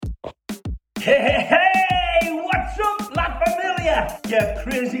Hey, what's up, La Familia? You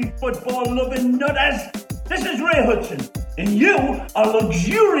crazy football-loving nutters. This is Ray Hudson, and you are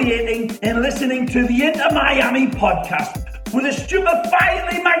luxuriating in listening to the Inter Miami podcast with the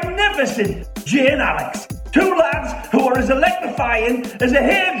stupefyingly magnificent Jay and Alex. Two lads who are as electrifying as a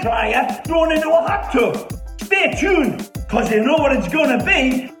hairdryer thrown into a hot tub. Stay tuned, because you know what it's going to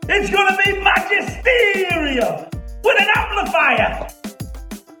be. It's going to be magisterial with an amplifier.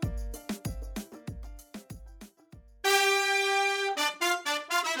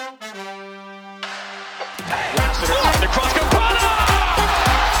 The cross Campana!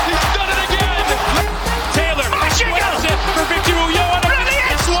 He's done it again! Taylor squares it for Victor Ulloa.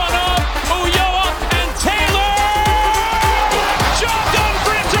 It's one up. Ulloa and Taylor! Job done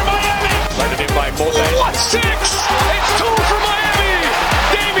for Inter Miami! Led in by Moses. What, 6? It's 2 for Miami!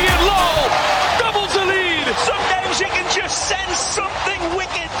 Damian Lowe doubles the lead! Some days you can just sense something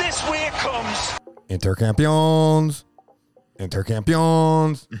wicked. This way it comes. Inter Campeones! Inter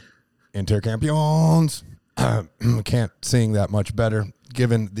Campeones! Inter Campeones! Can't sing that much better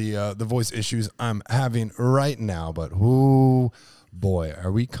given the voice issues I'm having right now, but ooh, boy,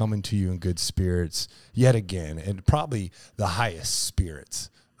 are we coming to you in good spirits yet again, and probably the highest spirits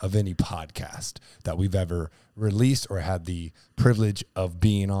of any podcast that we've ever released or had the privilege of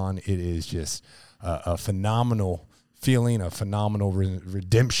being on. It is just a phenomenal feeling, a phenomenal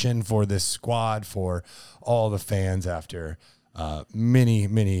redemption for this squad, for all the fans after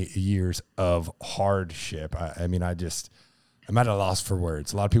many years of hardship. I mean, I'm at a loss for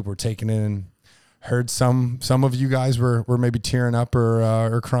words. A lot of people were taking in, heard some of you guys were maybe tearing up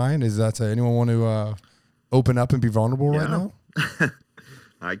or crying. Is that anyone want to open up and be vulnerable right now?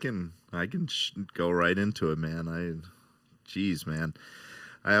 I can go right into it, man. Man.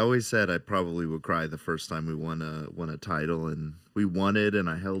 I always said I probably would cry the first time we won a title, and we won it, and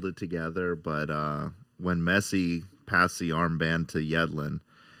I held it together. But when Messi passed the armband to Yedlin,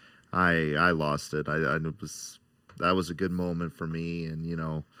 I lost it. That was a good moment for me, and you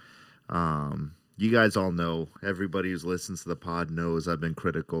guys all know, everybody who listens to the pod knows I've been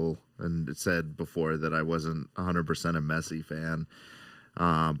critical and said before that I wasn't 100% a Messi fan.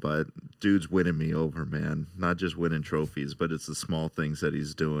 But dude's winning me over, man. Not just winning trophies, but it's the small things that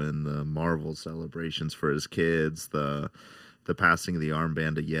he's doing, the Marvel celebrations for his kids, the passing of the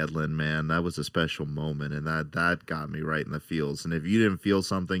armband to Yedlin, man. That was a special moment, and that got me right in the feels. And if you didn't feel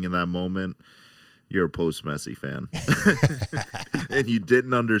something in that moment, you're a post-Messi fan. And you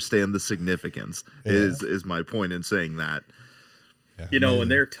didn't understand the significance, is my point in saying that. Yeah, when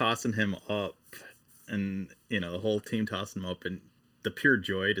they're tossing him up, and, the whole team tossing him up, and the pure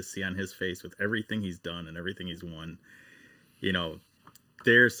joy to see on his face with everything he's done and everything he's won,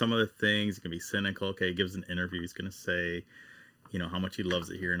 there's some of the things, he can be cynical. Okay, he gives an interview, he's going to say, how much he loves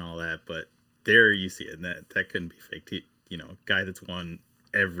it here and all that. But there you see it, and that couldn't be faked. Guy that's won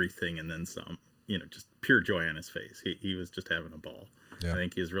everything and then some, just pure joy on his face. He was just having a ball. Yeah. I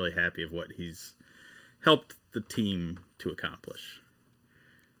think he was really happy of what he's helped the team to accomplish.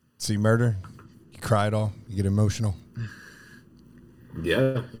 See Murder? You cry at all? You get emotional?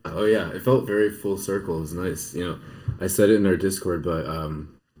 Yeah. Oh, yeah. It felt very full circle. It was nice. I said it in our Discord, but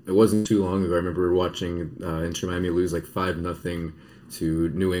it wasn't too long ago. I remember watching Inter Miami lose like 5-0 to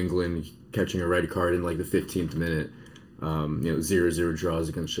New England, catching a red card in like the 15th minute. 0-0 draws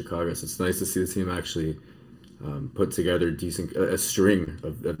against Chicago. So it's nice to see the team actually put together a string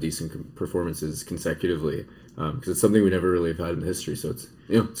of decent performances consecutively, because it's something we never really have had in history. So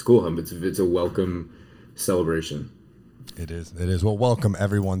it's cool. It's a welcome celebration. It is. Well, welcome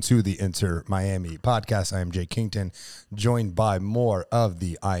everyone to the Inter Miami podcast. I am Jay Kington, joined by more of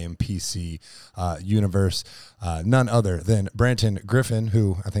the IMPC universe, none other than Branton Griffin,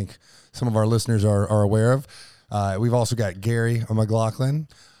 who I think some of our listeners are aware of. We've also got Gary McLaughlin.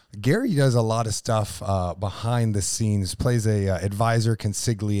 Gary does a lot of stuff behind the scenes, plays a advisor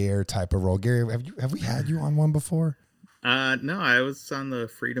consigliere type of role. Gary, have we had you on one before? No, I was on the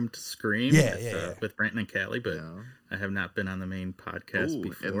Freedom to Scream with Branton and Callie, but I have not been on the main podcast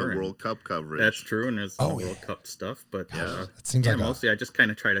before. And the World Cup coverage. That's true, and there's some World Cup stuff, but it seems like mostly I just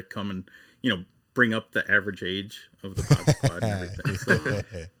kind of try to come and, bring up the average age of the pod squad and everything. So.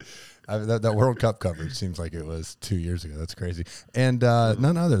 That World Cup coverage seems like it was 2 years ago. That's crazy. And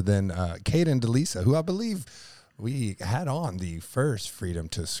none other than Caden DeLisa, who I believe we had on the first Freedom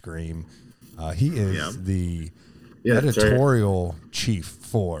to Scream. He is the editorial chief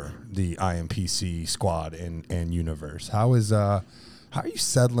for the IMPC squad and universe. How are you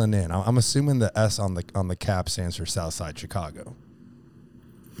settling in? I'm assuming the S on the cap stands for Southside Chicago.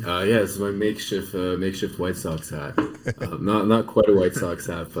 Yeah, it's my makeshift White Sox hat. Not quite a White Sox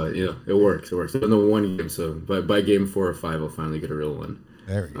hat, but it works. It works. I've done one game, so by game 4 or 5, I'll finally get a real one.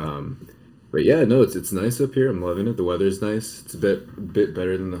 There we go. But yeah, no, it's nice up here. I'm loving it. The weather's nice. It's a bit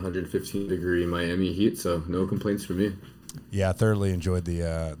better than the 115-degree Miami heat, so no complaints from me. Yeah, I thoroughly enjoyed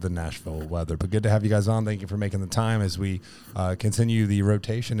the Nashville weather. But good to have you guys on. Thank you for making the time as we continue the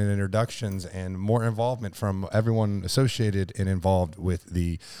rotation and introductions and more involvement from everyone associated and involved with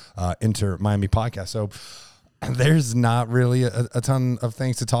the Inter Miami podcast. So there's not really a ton of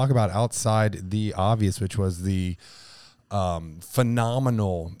things to talk about outside the obvious, which was the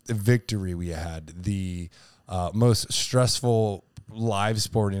phenomenal victory we had, the most stressful live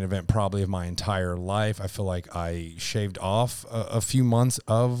sporting event probably of my entire life. I feel like I shaved off a few months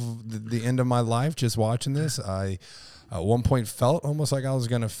of the end of my life just watching this. I at one point felt almost like I was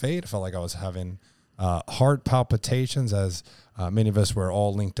going to fade. I felt like I was having heart palpitations as many of us were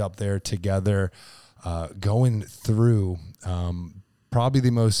all linked up there together, going through probably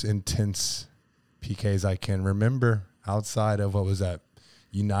the most intense PKs I can remember outside of what was that,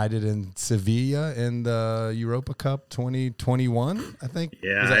 United in Sevilla in the Europa Cup 2021, I think.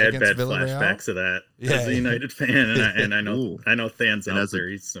 Yeah, I had bad flashbacks of that as a United fan, and I know fans out there.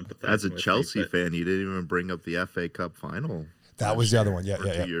 He's sympathetic. As a Chelsea fan, you didn't even bring up the FA Cup final. That was the other one. Yeah.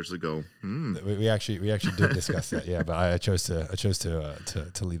 2 years ago. We actually did discuss that. Yeah, but I chose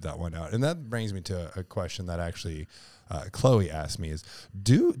to leave that one out, and that brings me to a question that actually Chloe asked me: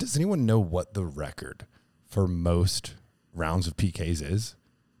 does anyone know what the record for most rounds of PKs is?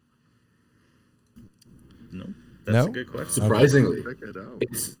 No, that's a good question. Surprisingly,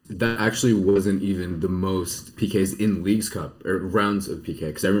 that actually wasn't even the most PKs in Leagues Cup or rounds of PK.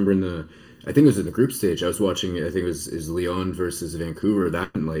 Because I remember I think it was in the group stage. I was watching. I think it was Lyon versus Vancouver.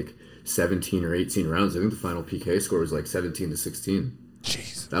 That in like 17 or 18 rounds. I think the final PK score was like 17-16.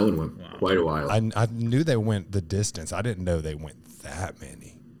 Jeez, that one went quite a while. I knew they went the distance. I didn't know they went that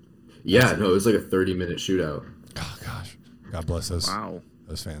many. Yeah, no, it was like a 30-minute shootout. Oh gosh, God bless those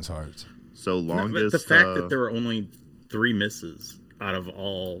fans' hearts. So longest. The fact that there were only 3 misses out of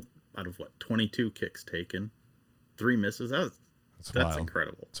 22 kicks taken, 3 misses. That's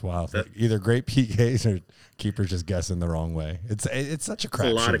incredible. It's wild. Either great PKs or keepers just guessing the wrong way. It's such a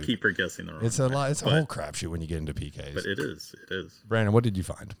crapshoot. It's a lot of keeper guessing the wrong way. It's a whole crapshoot when you get into PKs. But it is. Brandon, what did you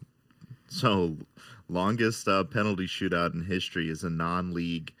find? So longest penalty shootout in history is a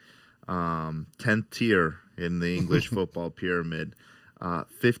non-league 10th tier in the English football pyramid.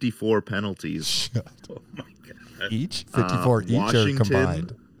 54 penalties. Oh my God. Each? 54 each or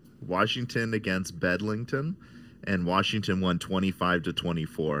combined? Washington against Bedlington, and Washington won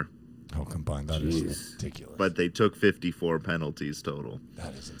 25-24. Oh, combined. That is ridiculous. But they took 54 penalties total.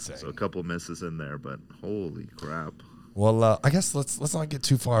 That is insane. So a couple misses in there, but holy crap. Well, I guess let's not get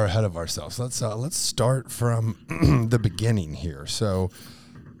too far ahead of ourselves. Let's start from the beginning here. So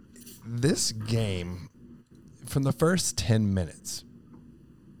this game, from the first 10 minutes,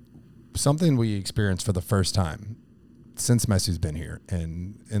 something we experienced for the first time since Messi's been here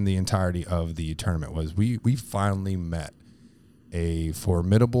and in the entirety of the tournament was we finally met a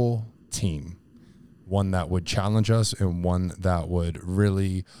formidable team, one that would challenge us and one that would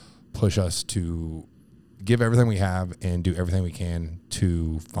really push us to give everything we have and do everything we can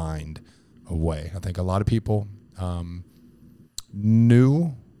to find a way. I think a lot of people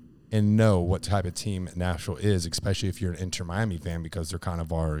knew and know what type of team Nashville is, especially if you're an Inter Miami fan, because they're kind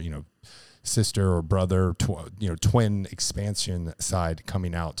of our, sister or brother, twin expansion side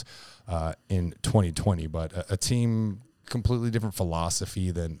coming out in 2020. But a team completely different philosophy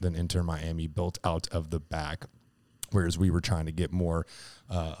than Inter Miami, built out of the back, whereas we were trying to get more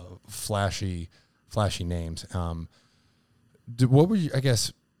flashy names. What were you, I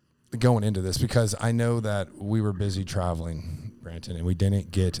guess, going into this, because I know that we were busy traveling, Branton, and we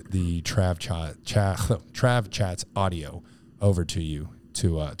didn't get the Trav Chats audio over to you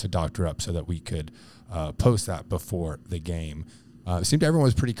to doctor up so that we could post that before the game. It seemed everyone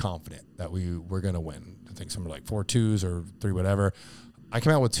was pretty confident that we were going to win. I think some were like 4-2s or 3 whatever. I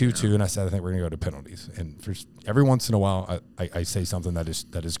came out with 2-2, and I said I think we're going to go to penalties. And for every once in a while, I say something that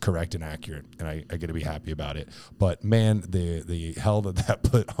is correct and accurate, and I get to be happy about it. But man, the hell that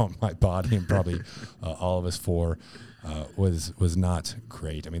put on my body, and probably all of us four, was not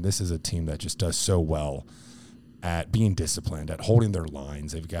great. I mean, this is a team that just does so well at being disciplined, at holding their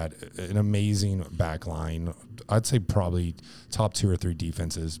lines. They've got an amazing back line. I'd say probably top 2 or 3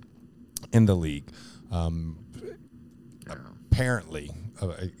 defenses in the league. Apparently,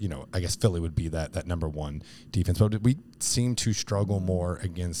 I guess Philly would be that number 1 defense, but we seem to struggle more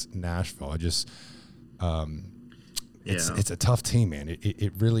against Nashville. I just, Yeah. It's a tough team, man.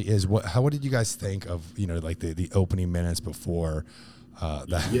 It really is. What did you guys think of, like the opening minutes before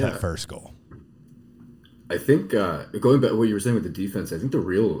that first goal? I think going back to what you were saying with the defense, I think the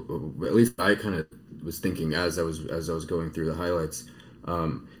real, at least I kind of was thinking as I was going through the highlights,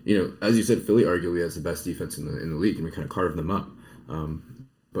 as you said, Philly arguably has the best defense in the league, and we kind of carved them up.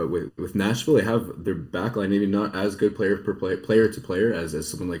 But with Nashville, they have their back line maybe not as good player to player as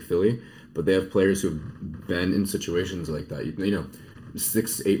someone like Philly, but they have players who have been in situations like that.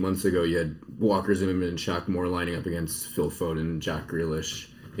 6-8 months ago, you had Walker Zimmerman and Shaq Moore lining up against Phil Foden, Jack Grealish,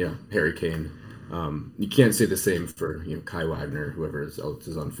 Harry Kane. You can't say the same for Kai Wagner, whoever else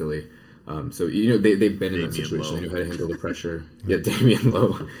is on Philly. So they've been in that situation. They know how to handle the pressure. Yeah, Damian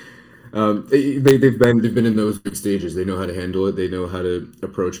Lowe. They've been in those big stages. They know how to handle it. They know how to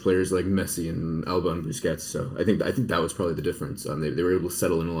approach players like Messi and Alba and Busquets. So I think that was probably the difference. They were able to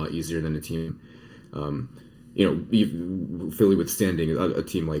settle in a lot easier than a team. Philly withstanding a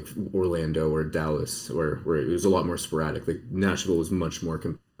team like Orlando or Dallas, where it was a lot more sporadic. Like Nashville was much more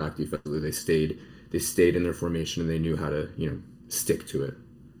compact defensively. They stayed in their formation and they knew how to stick to it.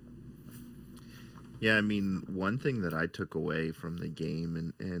 Yeah, I mean, one thing that I took away from the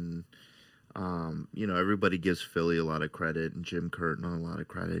game, and everybody gives Philly a lot of credit and Jim Curtin a lot of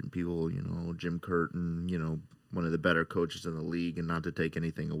credit, and people, Jim Curtin, one of the better coaches in the league, and not to take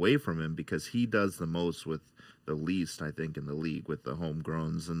anything away from him because he does the most with the least, I think, in the league with the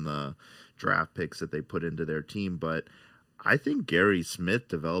homegrowns and the draft picks that they put into their team. But I think Gary Smith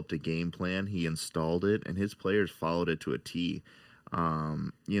developed a game plan. He installed it, and his players followed it to a T.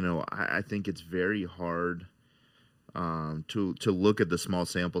 I think it's very hard to look at the small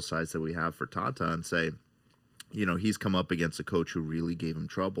sample size that we have for Tata and say, he's come up against a coach who really gave him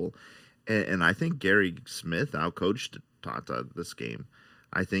trouble. And I think Gary Smith outcoached Tata this game.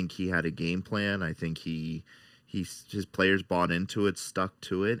 I think he had a game plan. I think his players bought into it, stuck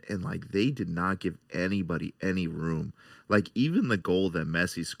to it, and they did not give anybody any room. Even the goal that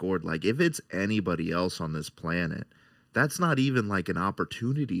Messi scored, if it's anybody else on this planet, that's not even an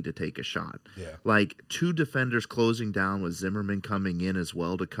opportunity to take a shot. Yeah. Two defenders closing down with Zimmerman coming in as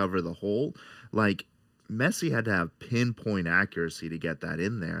well to cover the hole. Messi had to have pinpoint accuracy to get that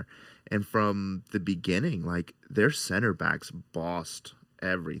in there. And from the beginning, their center backs bossed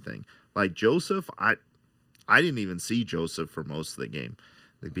everything. Joseph, I didn't even see Joseph for most of the game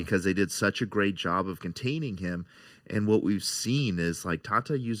because they did such a great job of containing him. And what we've seen is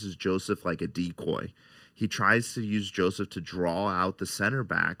Tata uses Joseph like a decoy. He tries to use Joseph to draw out the center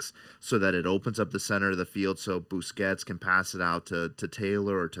backs so that it opens up the center of the field so Busquets can pass it out to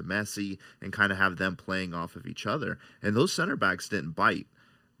Taylor or to Messi and kind of have them playing off of each other. And those center backs didn't bite.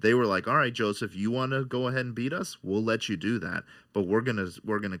 They were like, all right, Joseph, you want to go ahead and beat us? We'll let you do that. But we're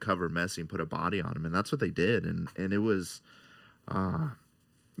gonna cover Messi and put a body on him. And that's what they did. And it was, I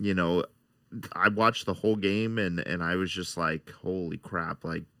watched the whole game and I was just like, holy crap,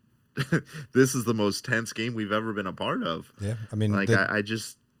 this is the most tense game we've ever been a part of. Yeah, I mean, I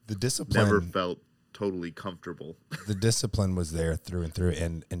just the discipline never felt totally comfortable. The discipline was there through and through,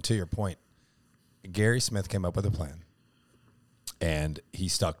 and to your point, Gary Smith came up with a plan, and he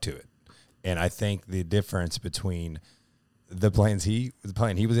stuck to it. And I think the difference between the plan he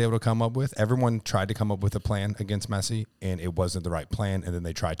was able to come up with, everyone tried to come up with a plan against Messi, and it wasn't the right plan, and then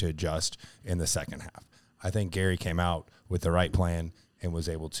they tried to adjust in the second half. I think Gary came out with the right plan and was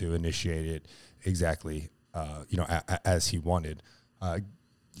able to initiate it exactly, as he wanted.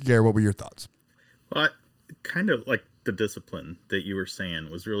 Gary, what were your thoughts? Well, kind of like the discipline that you were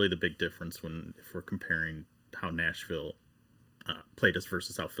saying was really the big difference if we're comparing how Nashville played us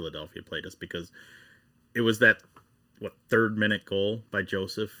versus how Philadelphia played us, because it was that third-minute goal by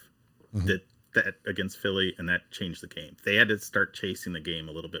Joseph that against Philly, and that changed the game. They had to start chasing the game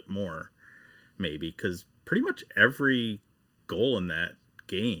a little bit more, maybe, because pretty much every goal in that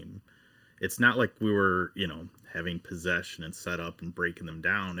game, it's not like we were having possession and set up and breaking them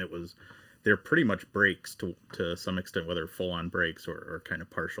down. They're pretty much breaks to some extent, whether full-on breaks or kind of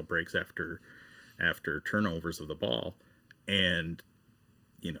partial breaks after turnovers of the ball. And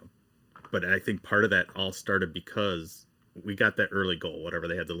but I think part of that all started because we got that early goal, whatever.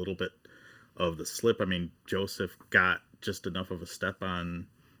 They had the little bit of the slip. I mean, Joseph got just enough of a step on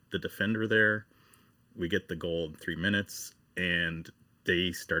the defender there. We get the goal in 3 minutes, and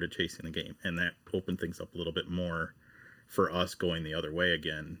they started chasing the game, and that opened things up a little bit more for us going the other way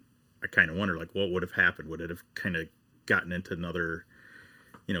again. I kind of wonder, what would have happened? Would it have kind of gotten into another,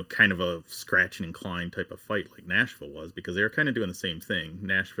 kind of a scratching and clawing type of fight like Nashville was? Because they were kind of doing the same thing.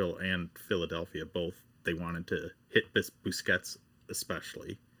 Nashville and Philadelphia both, they wanted to hit Busquets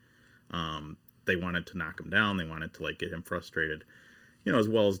especially. they wanted to knock him down. They wanted to like get him frustrated, as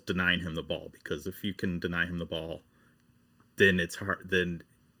well as denying him the ball, because if you can deny him the ball, then it's hard. Then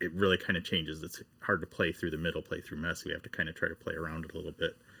it really kind of changes. It's hard to play through the middle, play through Messi. We have to kind of try to play around it a little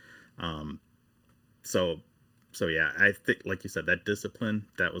bit. So yeah, I think, like you said, that discipline,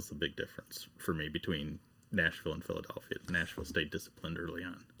 that was the big difference for me between Nashville and Philadelphia. Nashville stayed disciplined early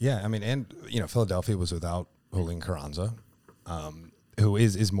on. Yeah, I mean, and Philadelphia was without Julian Carranza, who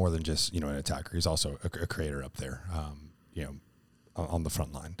is more than just an attacker. He's also a creator up there, on the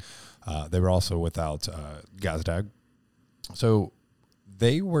front line. They were also without Gazdag, so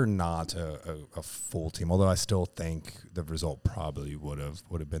they were not a full team. Although I still think the result probably would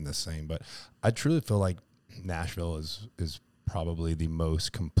have been the same. But I truly feel like Nashville is probably the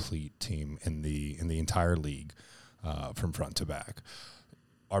most complete team in the entire league, from front to back.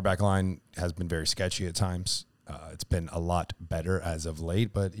 Our back line has been very sketchy at times. It's been a lot better as of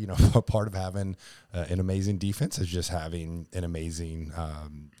late, but a part of having an amazing defense is just having an amazing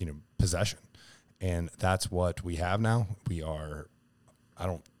possession, and that's what we have now. We are,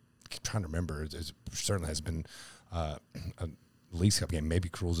 I'm trying to remember. It certainly has been a League Cup game, maybe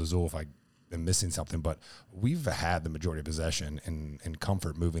Cruz Azul if I am missing something, but we've had the majority of possession and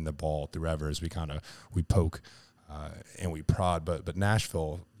comfort moving the ball through Evers. We poke and we prod, but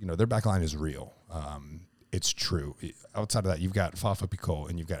Nashville, their back line is real. It's true. Outside of that, you've got Fafa Picot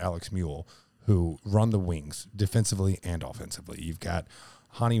and you've got Alex Mule, who run the wings defensively and offensively. You've got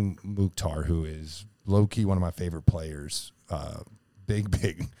Hani Mukhtar, who is low-key one of my favorite players. Big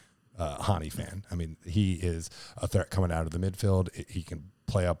Hani fan. I mean, he is a threat coming out of the midfield. He can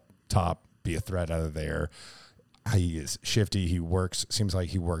play up top, be a threat out of there. He is shifty. He works. Seems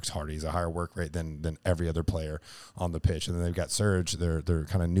like he works hard. He's a higher work rate than every other player on the pitch. And then they've got Serge, their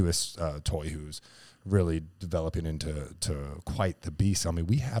kind of newest toy, who's really developing into quite the beast. I mean,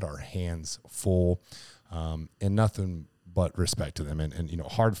 we had our hands full, and nothing but respect to them. And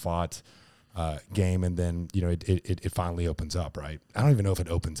hard fought game, and then it finally opens up. Right? I don't even know if it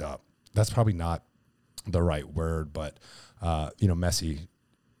opens up. That's probably not the right word, but Messi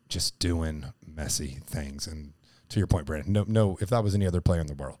just doing Messi things. And to your point, Brandon, no, if that was any other player in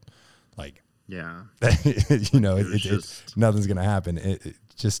the world, like, yeah, nothing's gonna happen. It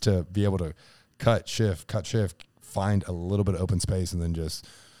just to be able to cut, shift, find a little bit of open space, and then just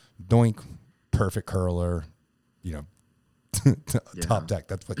doink, perfect curler, top deck.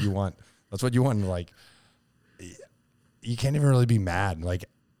 That's what you want. That's what you want. And like, you can't even really be mad. Like,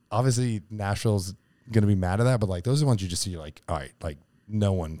 obviously Nashville's going to be mad at that, but like, those are the ones you just see like, all right, like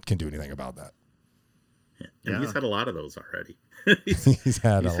no one can do anything about that. Yeah. And he's had a lot of those already. he's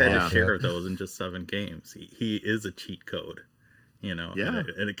had a share of those in just 7 games. He is a cheat code. Yeah.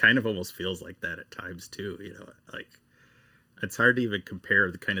 And it kind of almost feels like that at times too, like it's hard to even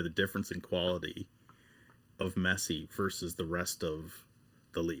compare the difference in quality of Messi versus the rest of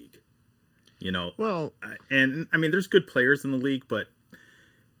the league, Well, and I mean, there's good players in the league, but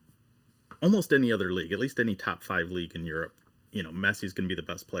almost any other league, at least any top 5 league in Europe, Messi's going to be the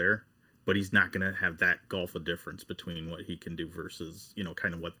best player, but he's not going to have that gulf of difference between what he can do versus,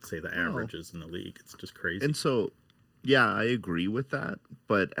 kind of what, say, the average is in the league. It's just crazy. And so, yeah, I agree with that.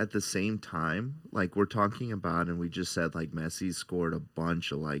 But at the same time, like we're talking about, and we just said, like, Messi scored a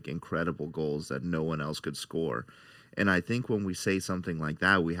bunch of, like, incredible goals that no one else could score. And I think when we say something like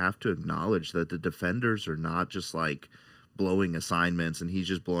that, we have to acknowledge that the defenders are not just, like, blowing assignments and he's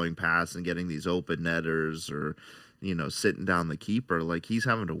just blowing past and getting these open netters or, sitting down the keeper. Like, he's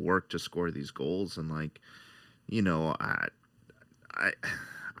having to work to score these goals. And, like, I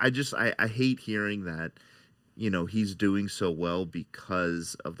hate hearing that, he's doing so well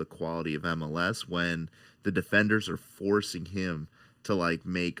because of the quality of MLS when the defenders are forcing him to, like,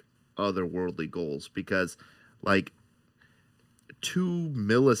 make otherworldly goals. Because, like, 2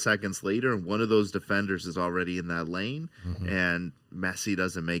 milliseconds later, and one of those defenders is already in that lane, and Messi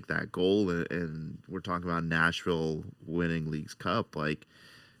doesn't make that goal. And we're talking about Nashville winning Leagues Cup. Like,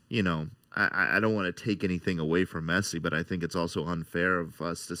 I don't want to take anything away from Messi, but I think it's also unfair of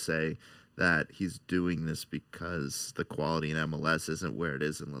us to say that he's doing this because the quality in MLS isn't where it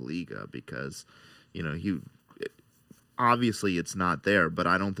is in La Liga, because, obviously it's not there, but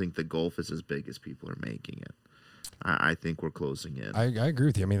I don't think the gulf is as big as people are making it. I think we're closing in. I agree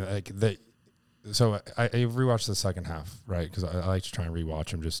with you. I mean, like so I rewatched the second half, right? Because I like to try and rewatch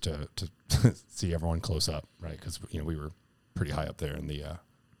them just to see everyone close up, right? Because we were pretty high up there in the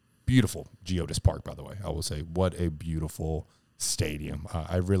beautiful Geodis Park, by the way. I will say, what a beautiful stadium.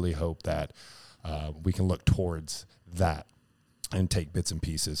 I really hope that we can look towards that and take bits and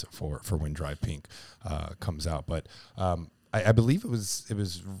pieces for when Drive Pink comes out. But I believe it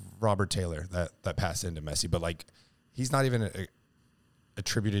was Robert Taylor that passed into Messi, but like he's not even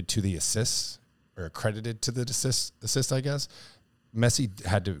attributed to the assists or accredited to the assist, I guess. Messi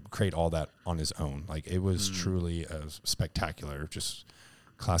had to create all that on his own. Like it was truly a spectacular, just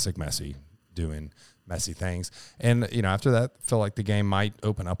classic Messi doing Messi things. And, you know, after that, felt like the game might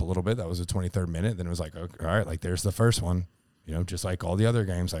open up a little bit. That was the 23rd minute. Then it was like, okay, all right, like there's the first one, you know, just like all the other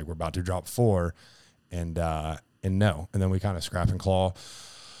games, like we're about to drop 4 and no. And then we kind of scrap and claw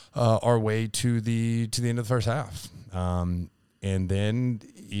our way to the end of the first half. And then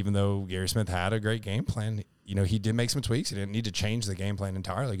even though Gary Smith had a great game plan, you know, he did make some tweaks. He didn't need to change the game plan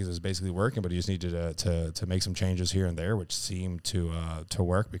entirely because it was basically working, but he just needed to make some changes here and there, which seemed to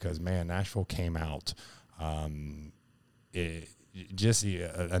work because, man, Nashville came out just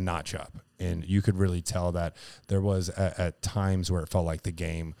a notch up. And you could really tell that there was at times where it felt like the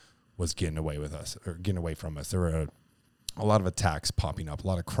game was getting away with us or getting away from us. There were a lot of attacks popping up, a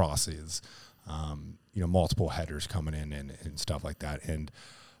lot of crosses, you know, multiple headers coming in and stuff like that. And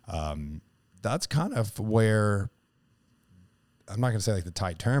that's kind of where I'm not going to say like the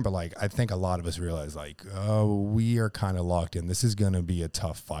tide turned, but like I think a lot of us realize like, oh, we are kind of locked in. This is going to be a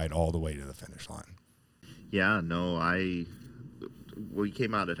tough fight all the way to the finish line. Yeah, no, we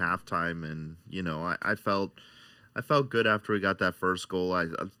came out at halftime, and you know, I felt good after we got that first goal.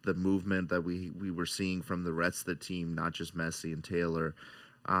 The movement that we were seeing from the rest of the team, not just Messi and Taylor,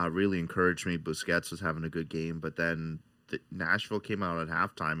 really encouraged me. Busquets was having a good game, but then Nashville came out at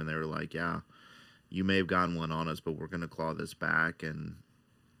halftime, and they were like, yeah, you may have gotten one on us, but we're going to claw this back. And,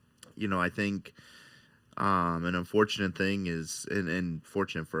 you know, I think an unfortunate thing is, and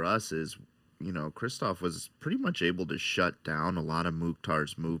fortunate for us is, you know, Christoph was pretty much able to shut down a lot of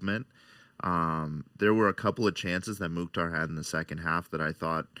Mukhtar's movement. There were a couple of chances that Mukhtar had in the second half that I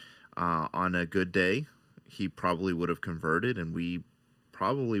thought on a good day, he probably would have converted, and we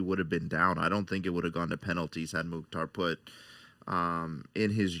probably would have been down. I don't think it would have gone to penalties had Mukhtar put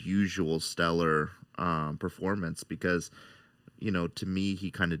in his usual stellar performance, because, you know, to me, he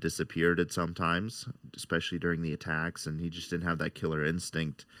kind of disappeared at sometimes, especially during the attacks, and he just didn't have that killer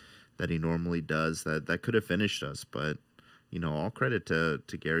instinct that he normally does that could have finished us. But, you know, all credit to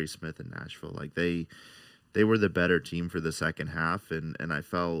Gary Smith and Nashville. Like they were the better team for the second half, and I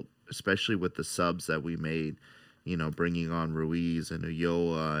felt, especially with the subs that we made, you know, bringing on Ruiz and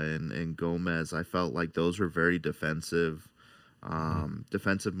Ulloa and Gomez, I felt like those were very defensive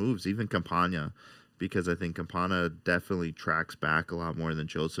moves, even Campana, because I think Campana definitely tracks back a lot more than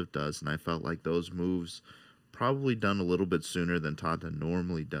Joseph does, and I felt like those moves probably done a little bit sooner than Tata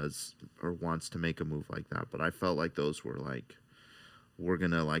normally does or wants to make a move like that. But I felt like those were like, we're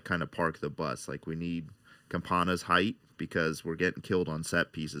going to like kind of park the bus. Like we need Campana's height because we're getting killed on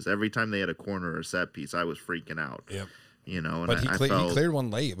set pieces. Every time they had a corner or set piece, I was freaking out. Yep. You know, and but he felt, cleared one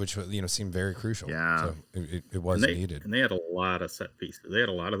late, which, you know, seemed very crucial. Yeah. So it was needed. And they had a lot of set pieces. They had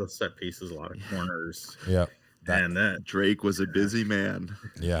a lot of the set pieces, a lot of corners. Yeah. And that Drake was a busy man.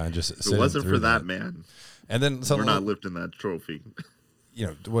 Yeah. And just if it wasn't for that, man. And then we're not lifting that trophy. You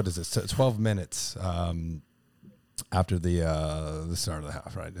know, what is this? 12 minutes after the start of the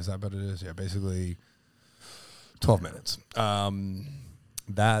half, right? Is that what it is? Yeah, basically 12 minutes.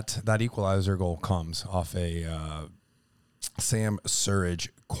 That equalizer goal comes off a Sam Surridge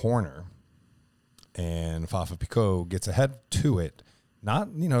corner, and Fafa Picault gets ahead to it. Not,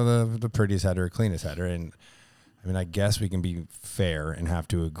 you know, the prettiest header or cleanest header. And I mean, I guess we can be fair and have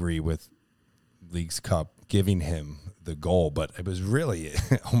to agree with Leagues Cup giving him the goal, but it was really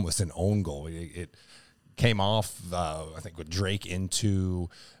almost an own goal. It came off, I think, with Drake into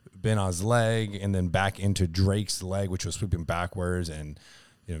Benaz's leg and then back into Drake's leg, which was sweeping backwards. And,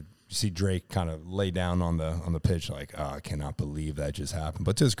 you know, you see Drake kind of lay down on the pitch like, oh, I cannot believe that just happened.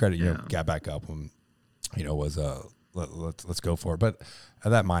 But to his credit, you know, got back up when, you know, was let's go for it. But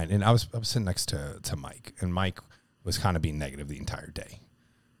at that mind, and I was sitting next to Mike, and Mike was kind of being negative the entire day.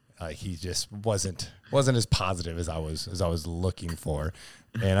 He just wasn't as positive as I was looking for,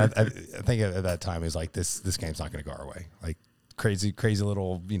 and I think at that time he was like, this game's not going to go our way. Like crazy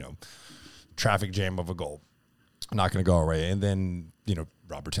little, you know, traffic jam of a goal, not going to go our way. And then, you know,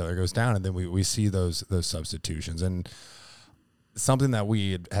 Robert Taylor goes down, and then we see those substitutions. And something that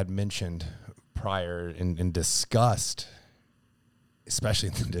we had mentioned prior and discussed, especially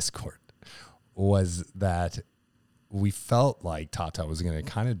in the Discord, was that we felt like Tata was going to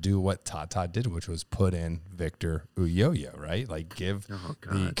kind of do what Tata did, which was put in Victor Ulloa, right? Like give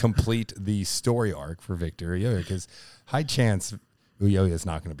the story arc for Victor Ulloa, because high chance Ulloa is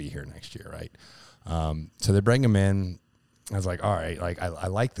not going to be here next year, right? So they bring him in. I was like, all right, like I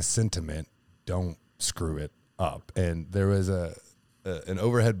like the sentiment. Don't screw it up, and there was an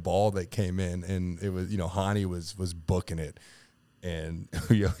overhead ball that came in, and it was, Hani was booking it, and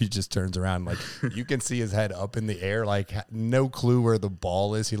he just turns around, like you can see his head up in the air, like no clue where the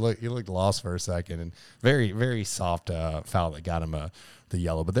ball is. He looked lost for a second, and very, very soft foul that got him the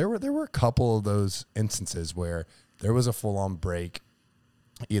yellow. But there were a couple of those instances where there was a full on break,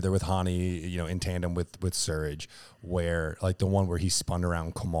 either with Hani, in tandem with Surridge, where like the one where he spun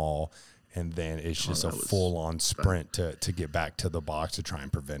around Kamal, and then it's just a full on sprint to get back to the box to try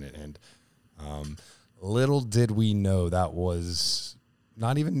and prevent it. And little did we know that was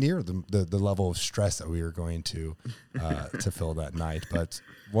not even near the level of stress that we were going to feel that night. But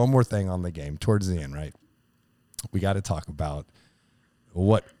one more thing on the game towards the end, right? We got to talk about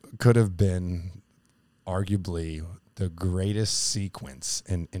what could have been arguably the greatest sequence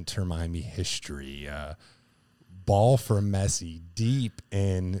in Inter Miami history. Ball for Messi deep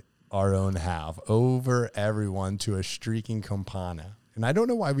in our own half over everyone to a streaking Campana. And I don't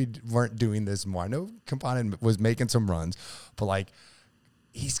know why we weren't doing this more. I know Campana was making some runs, but like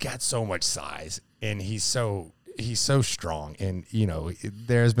he's got so much size and he's so strong. And,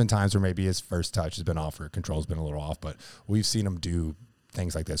 there's been times where maybe his first touch has been off or control's been a little off, but we've seen him do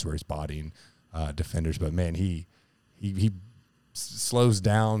things like this where he's bodying defenders. But man, he slows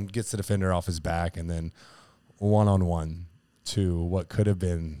down, gets the defender off his back, and then one-on-one to what could have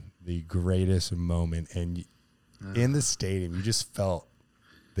been the greatest moment. And in the stadium, you just felt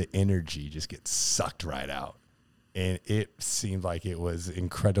the energy just get sucked right out. And it seemed like it was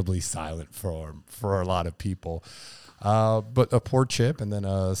incredibly silent for a lot of people. But a poor chip and then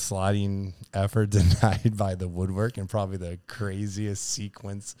a sliding effort denied by the woodwork, and probably the craziest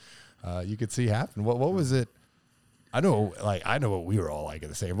sequence you could see happen. What was it? I know what we were all like at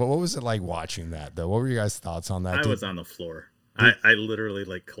the same. But what was it like watching that, though? What were your guys' thoughts on that? I was on the floor. I literally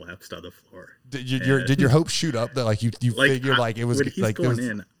collapsed on the floor. Did your hopes shoot up that you figured it was when he's like going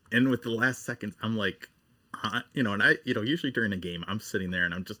in, and with the last seconds, I'm like, and I usually during a game I'm sitting there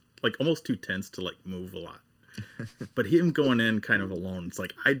and I'm just almost too tense to move a lot. But him going in kind of alone, it's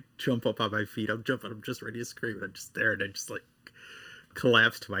like I jump up on my feet, I'm just ready to scream, and I'm just there and I just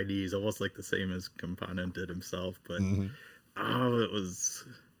collapsed to my knees, almost the same as Campana did himself. But it was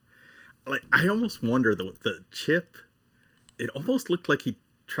I almost wonder the chip. It almost looked like he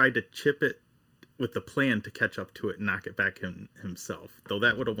tried to chip it with the plan to catch up to it and knock it back himself. Though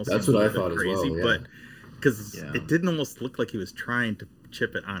that would almost that's seem what a I little thought crazy, as well. Yeah. But because it didn't almost look like he was trying to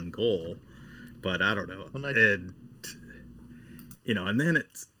chip it on goal. But I don't know. And and then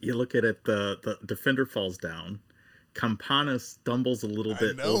you look at it, the defender falls down. Campana stumbles a little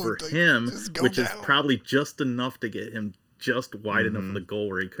bit over him, which is probably just enough to get him just wide enough for the goal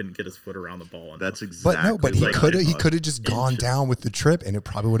where he couldn't get his foot around the ball. That's exactly. But he could have just gone down with the trip, and it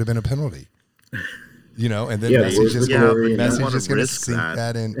probably would have been a penalty. And then Messi's just going to sink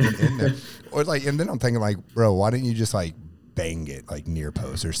that in there. Or and then I'm thinking bro, why didn't you just bang it near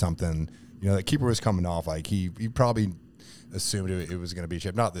post or something? The keeper was coming off, he probably assumed it was going to be a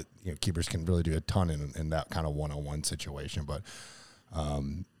chip. Not that keepers can really do a ton in that kind of one-on-one situation, but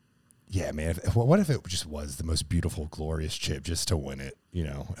yeah, man. What if it just was the most beautiful, glorious chip just to win it?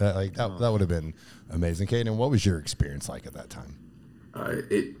 That would have been amazing. Caden, what was your experience like at that time?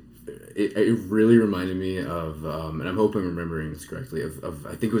 It really reminded me of, and I'm hoping I'm remembering this correctly, of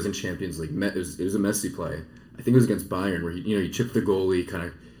I think it was in Champions League. It was a Messi play. I think it was against Bayern where he chipped the goalie, kind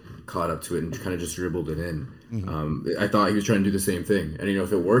of caught up to it and kind of just dribbled it in. I thought he was trying to do the same thing, and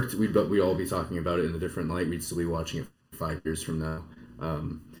if it worked, we'd all be talking about it in a different light. We'd still be watching it 5 years from now.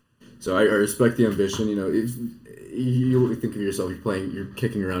 So I respect the ambition. If you think of yourself, you're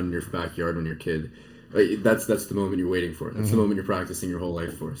kicking around in your backyard when you're a kid. That's the moment you're waiting for. That's the moment you're practicing your whole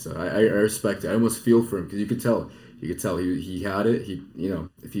life for. So I respect it. I almost feel for him because you could tell he had it.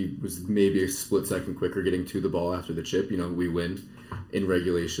 If he was maybe a split second quicker getting to the ball after the chip, we win in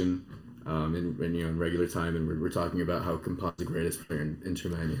regulation, in regular time, and we're talking about how Campana's the greatest player in Inter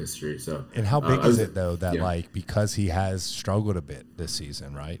Miami history. So and how big is it though that because he has struggled a bit this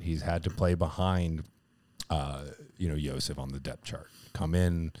season, right? He's had to play behind, Josef on the depth chart, come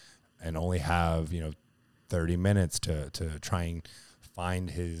in and only have 30 minutes to try and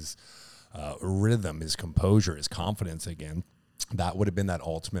find his rhythm, his composure, his confidence again. That would have been that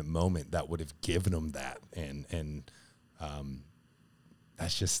ultimate moment that would have given him that, and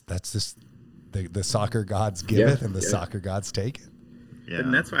that's just the soccer gods give it and the soccer gods take it. Yeah.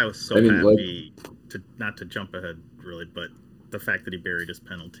 And that's why I was so happy to not to jump ahead really, but the fact that he buried his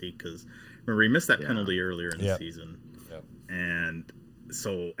penalty, because remember he missed that penalty earlier in the season, and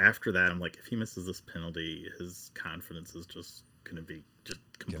so after that I'm like, if he misses this penalty, his confidence is just going to be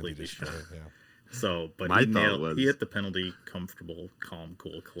completely shot. So, but My he thought was he hit the penalty comfortable, calm,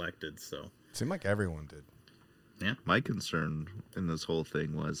 cool, collected. So Seemed like everyone did. yeah, my concern in this whole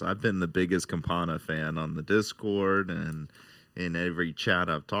thing was I've been the biggest Campana fan on the Discord and in every chat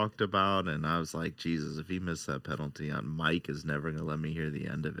I've talked about, and I was like, Jesus, if he missed that penalty on Mike is never gonna let me hear the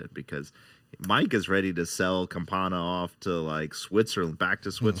end of it, because Mike is ready to sell Campana off to like Switzerland, back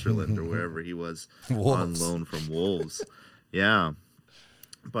to Switzerland or wherever he was on Wolves. loan from Wolves. Yeah.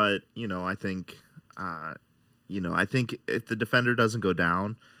 But, I think I think if the defender doesn't go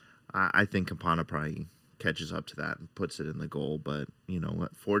down, I think Campana probably catches up to that and puts it in the goal. But,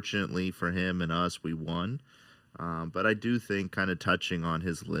 fortunately for him and us, we won. But I do think, kind of touching on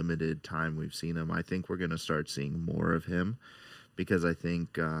his limited time we've seen him, I think we're going to start seeing more of him, because I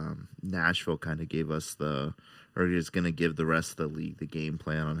think Nashville kind of gave us or is going to give the rest of the league the game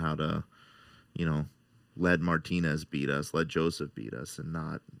plan on how to, let Martinez beat us, let Joseph beat us, and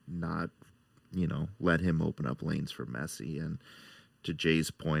not let him open up lanes for Messi. And to Jay's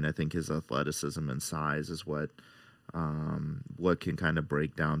point, I think his athleticism and size is what can kind of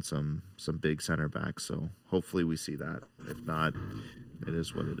break down some big center backs. So hopefully we see that. If not, it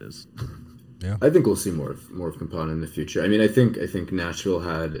is what it is. Yeah, I think we'll see more of Campana in the future. I mean, I think Nashville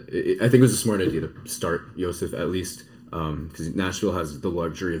I think it was a smart idea to start Josef at least, because Nashville has the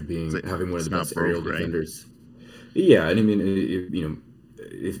luxury of having one of the best aerial defenders. Yeah, and I mean,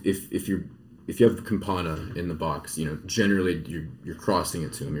 if you have Campana in the box, generally you're crossing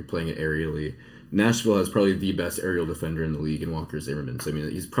it to him, you're playing it aerially. Nashville has probably the best aerial defender in the league in Walker Zimmerman. So I mean,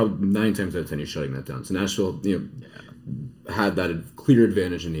 he's probably 9 times out of 10 he's shutting that down. So Nashville, had that clear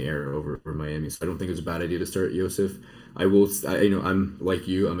advantage in the air over Miami. So I don't think it was a bad idea to start Josef. I'm like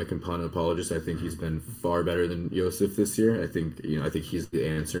you. I'm a Campana apologist. I think he's been far better than Josef this year. I think he's the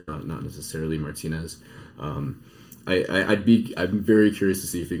answer, not necessarily Martinez. I'm very curious to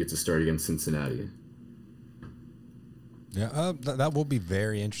see if he gets a start against Cincinnati. Yeah, that will be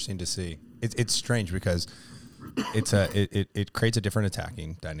very interesting to see. It's strange because it creates a different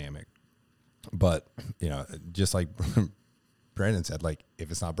attacking dynamic, but just like Brandon said, like, if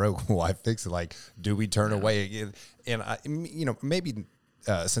it's not broke, why fix it? Like, do we turn away again? And maybe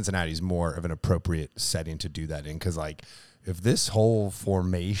Cincinnati is more of an appropriate setting to do that in, because like, if this whole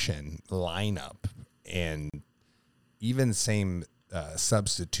formation lineup and even same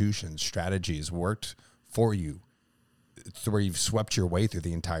substitution strategies worked for you, where you've swept your way through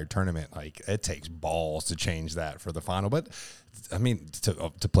the entire tournament, like, it takes balls to change that for the final. But I mean,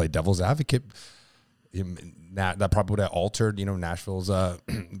 to play devil's advocate, that probably would have altered, Nashville's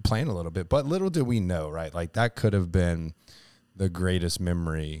playing a little bit. But little did we know, right? Like, that could have been the greatest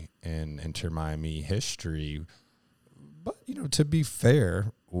memory in Inter Miami history. But, to be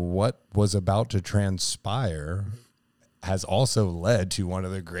fair, what was about to transpire has also led to one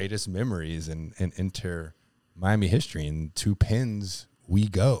of the greatest memories in Inter Miami history. And 2 pins we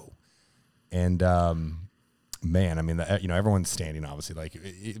go. And man, I mean, everyone's standing, obviously. Like,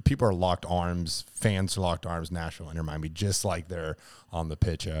 people are locked arms, fans are locked arms, Nashville, Inter Miami, just like they're on the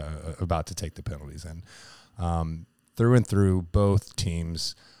pitch about to take the penalties. And through and through, both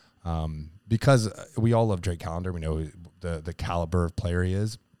teams, because we all love Drake Callender, we know the caliber of player he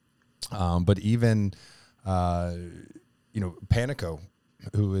is. But even, Panicco,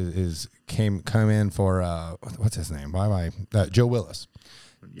 who come in for what's his name? Joe Willis.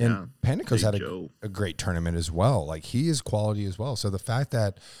 Yeah, and Panicco's had a great tournament as well. Like, he is quality as well. So the fact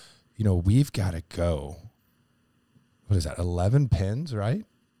that we've got to go, what is that? 11 pins, right?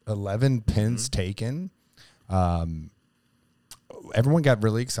 11 pins taken. Everyone got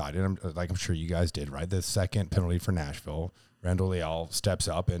really excited. I'm sure you guys did, right? The second penalty for Nashville, Randall Leal steps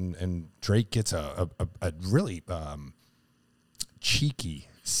up and Drake gets a really cheeky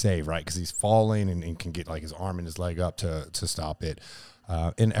save, right? Because he's falling and can get like his arm and his leg up to stop it.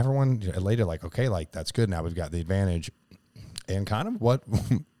 And everyone elated, like, okay, like, that's good. Now we've got the advantage. And kind of what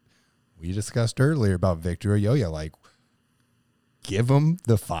we discussed earlier about Victor Ulloa, like, give him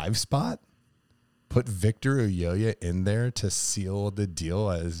the 5 spot, put Victor Ulloa in there to seal the deal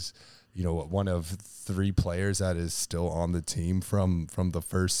as, one of 3 players that is still on the team from the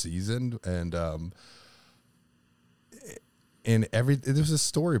first season. And it was a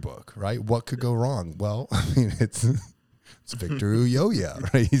storybook, right? What could go wrong? Well, I mean, it's Victor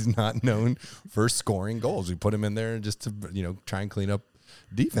Ulloa, right? He's not known for scoring goals. We put him in there just to, try and clean up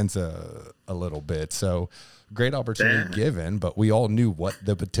defense a little bit. So great opportunity given, but we all knew what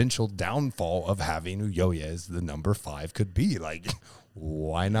the potential downfall of having Ulloa as the number 5 could be. Like,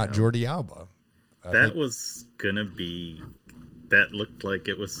 why not Jordi Alba? That looked like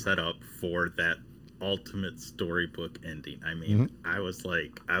it was set up for that ultimate storybook ending. I mean, I was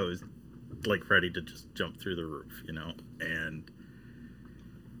like ready to just jump through the roof, and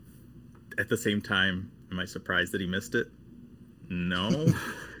at the same time, am I surprised that he missed it? No.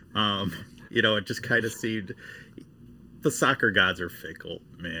 It just kind of seemed the soccer gods are fickle,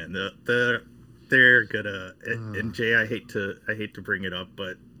 man. They're gonna and Jay, I hate to bring it up,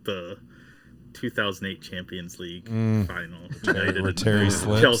 but the 2008 Champions League final, United where Terry and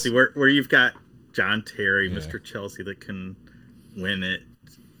slips. Chelsea, where you've got John Terry, Mr. Chelsea, that can win it,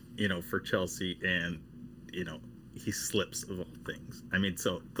 for Chelsea, and he slips of all things. I mean,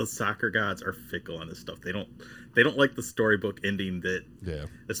 so the soccer gods are fickle on this stuff. They don't like the storybook ending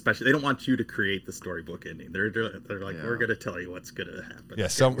especially they don't want you to create the storybook ending. They're like, we're gonna tell you what's gonna happen. Yeah,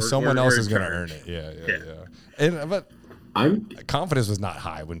 someone else is gonna earn it. Yeah. But confidence was not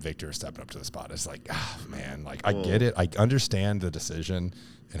high when Victor was stepping up to the spot. It's like, man, like I get it. I understand the decision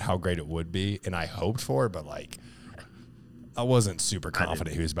and how great it would be, and I hoped for it, but like I wasn't super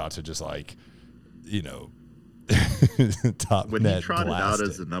confident he was about to just like, top when net he trotted out blast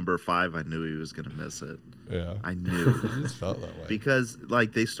as the number 5, I knew he was going to miss it. Yeah, I knew. It just felt that way because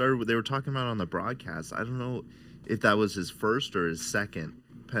like they were talking about on the broadcast. I don't know if that was his first or his second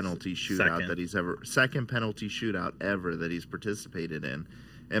penalty shootout second penalty shootout ever that he's participated in.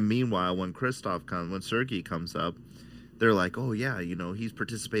 And meanwhile, when Sergei comes up, they're like, oh yeah, he's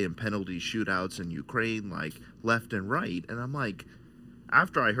participating in penalty shootouts in Ukraine, like left and right. And I'm like,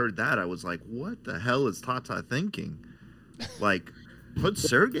 after I heard that, I was like, what the hell is Tata thinking? Like, put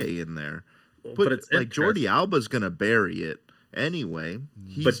Sergei in there. But it's like Jordi Alba's gonna bury it anyway.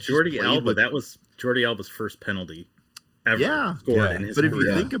 But Jordi Alba, that was Jordi Alba's first penalty ever scored in his career. But if you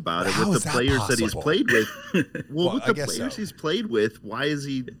career. think about it, How with is the that players that he's possible? played with, with the guess players so. he's played with, why is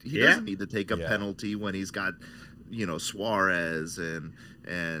he doesn't need to take a penalty when he's got, Suarez and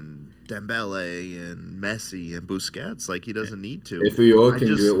Dembele and Messi and Busquets? Like, he doesn't need to. If Ulloa can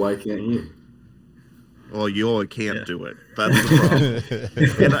do it, why can't he? Well, Ulloa can't do it. That's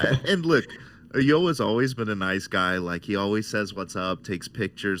the problem. and look, Ulloa's always been a nice guy. Like, he always says what's up, takes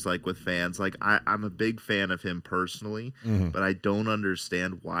pictures like with fans. Like, I'm a big fan of him personally, but I don't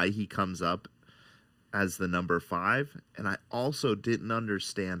understand why he comes up as the number 5. And I also didn't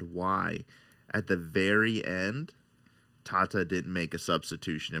understand why at the very end Tata didn't make a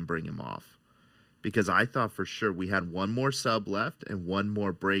substitution and bring him off. Because I thought for sure we had one more sub left and one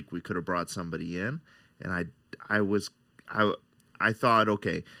more break we could have brought somebody in. And I thought,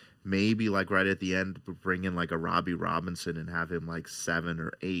 okay, maybe like right at the end, bring in like a Robbie Robinson and have him like 7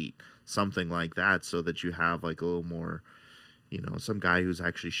 or 8, something like that, so that you have like a little more, some guy who's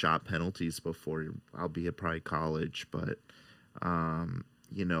actually shot penalties before, albeit probably college, but,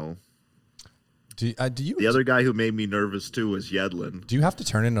 the other guy who made me nervous too was Yedlin. Do you have to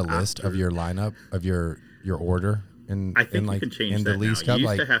turn in a list of your lineup of your order I think you can change that Leagues now. Cup?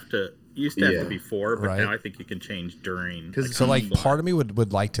 You used to have to before, but right. now I think you can change during. Part of me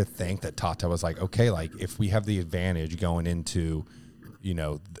would like to think that Tata was like, okay, like if we have the advantage going into,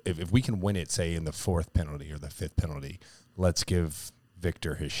 if we can win it, say in the 4th penalty or the 5th penalty, let's give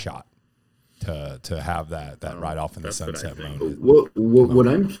Victor his shot to have that right off in the sunset moment. What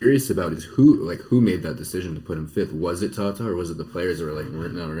I'm curious about is who made that decision to put him 5th. Was it Tata or was it the players that were like, we're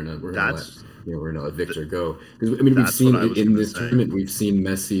gonna let Victor go? Because I mean, we've seen in this tournament, we've seen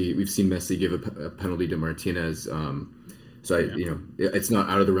Messi give a penalty to Martinez. It's not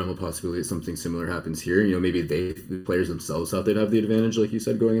out of the realm of possibility that something similar happens here. Maybe the players themselves thought they'd have the advantage, like you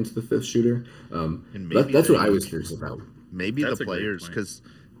said, going into the 5th shooter. That's what I was curious about. Maybe the players, because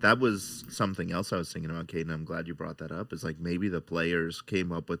that was something else I was thinking about, Caden. I'm glad you brought that up. Is like maybe the players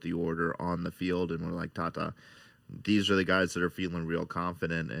came up with the order on the field and were like, Tata, these are the guys that are feeling real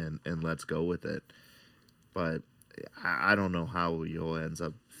confident and let's go with it. But I don't know how Ulloa ends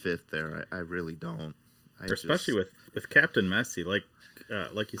up 5th there. I really don't. Especially with Captain Messi, like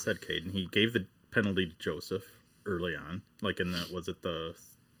you said, Caden, he gave the penalty to Joseph early on. Like in the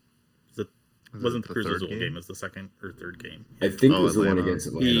wasn't the Cruz Azul game? It was the 2nd or 3rd game. I think it was the one against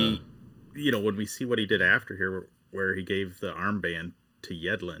Atlanta. When we see what he did after here, where he gave the armband to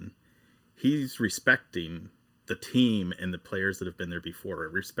Yedlin, he's respecting the team and the players that have been there before,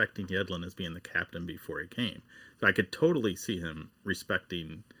 respecting Yedlin as being the captain before he came. So I could totally see him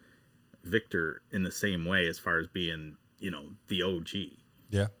respecting Victor in the same way as far as being, the OG.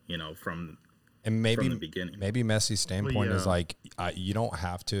 Yeah. From the beginning. Maybe Messi's standpoint is like, you don't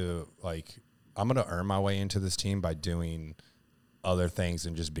have to, like, I'm going to earn my way into this team by doing other things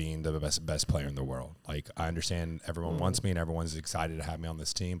than just being the best player in the world. Like, I understand everyone wants me and everyone's excited to have me on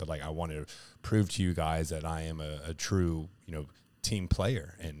this team, but like, I want to prove to you guys that I am a true, team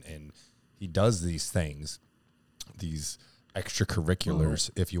player. And he does these things, these extracurriculars,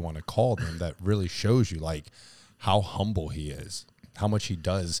 if you want to call them, that really shows you like how humble he is, how much he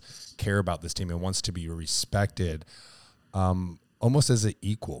does care about this team and wants to be respected, almost as an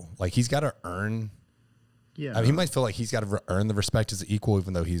equal. Like he's got to earn. Yeah, I mean, he might feel like he's got to earn the respect as an equal,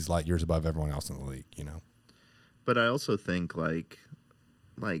 even though he's light years above everyone else in the league. You know. But I also think like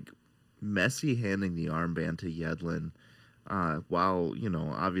Messi handing the armband to Yedlin. While,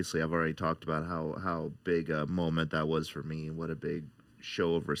 obviously I've already talked about how big a moment that was for me and what a big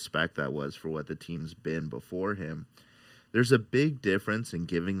show of respect that was for what the team's been before him. There's a big difference in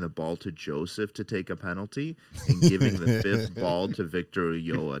giving the ball to Joseph to take a penalty and giving the fifth ball to Victor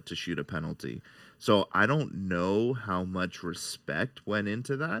Ulloa to shoot a penalty. So I don't know how much respect went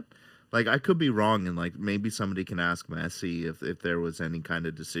into that. Like, I could be wrong, and, like, maybe somebody can ask Messi if there was any kind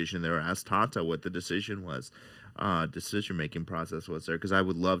of decision there, or ask Tata what the decision was. Decision-making process was there, because I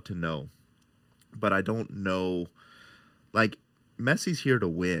would love to know. But I don't know. Like, Messi's here to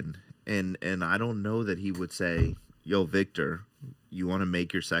win, and I don't know that he would say, yo, Victor, you want to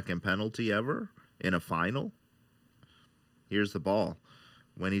make your second penalty ever in a final? Here's the ball.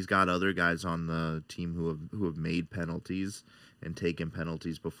 When he's got other guys on the team who have made penalties and taken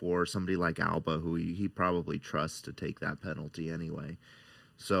penalties before, somebody like Alba, who he probably trusts to take that penalty anyway.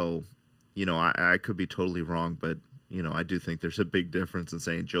 So, I could be totally wrong, but, I do think there's a big difference in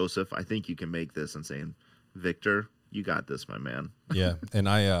saying, Joseph, I think you can make this, and saying, Victor, you got this, my man. Yeah, and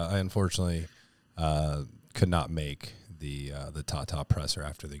I unfortunately could not make the Tata presser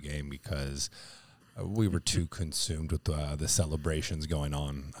after the game because we were too consumed with the celebrations going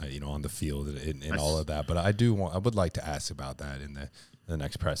on, on the field and all of that. But I would like to ask about that in the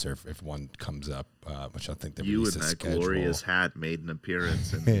next presser if one comes up, which I think you and that glorious hat made an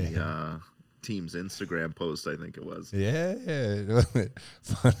appearance in the team's Instagram post. I think it was. Yeah,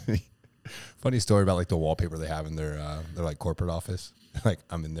 funny story about like the wallpaper they have in their like corporate office. Like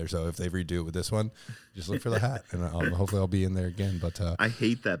I'm in there, so if they redo it with this one, just look for the hat, and hopefully I'll be in there again. But I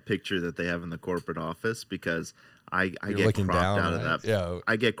hate that picture that they have in the corporate office because I get cropped down, out of that. Yeah,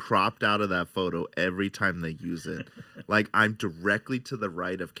 I get cropped out of that photo every time they use it. Like I'm directly to the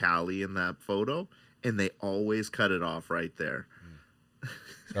right of Callie in that photo, and they always cut it off right there.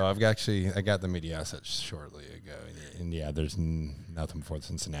 So I got the media assets shortly ago, and yeah, there's nothing before the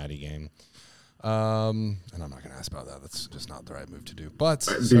Cincinnati game. And I'm not going to ask about that. That's just not the right move to do. But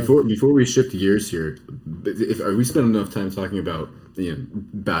before we shift gears here, if we spend enough time talking about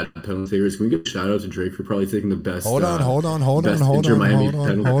bad penalty takers, can we give a shout out to Drake for probably taking the best? Hold on.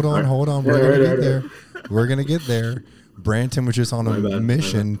 We're gonna get there. Branton was just on a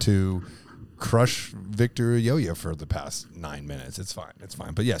mission to crush Victor Ulloa for the past 9 minutes. It's fine.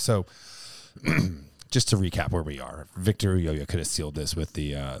 But yeah, so. Just to recap where we are, Victor Ulloa could have sealed this with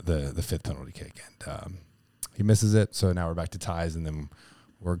the fifth penalty kick, and he misses it. So now we're back to ties, and then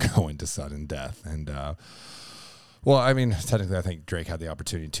we're going to sudden death. And technically, I think Drake had the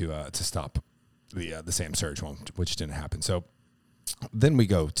opportunity to stop the Sam Surge one, which didn't happen. So then we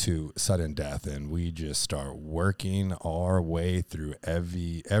go to sudden death, and we just start working our way through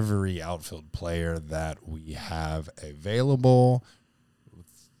every outfield player that we have available.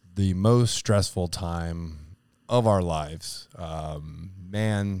 The most stressful time of our lives.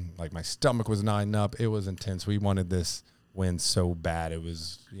 Man, like my stomach was knotting up. It was intense. We wanted this win so bad. It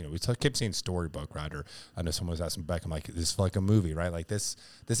was, we kept saying storybook, right? Or I know someone was asking Beck, I'm like, this is like a movie, right? Like this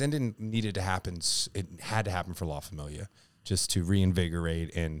ending needed to happen. It had to happen for La Familia just to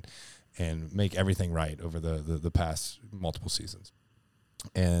reinvigorate and make everything right over the past multiple seasons.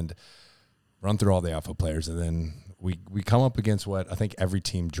 And run through all the alpha players, and then we come up against what I think every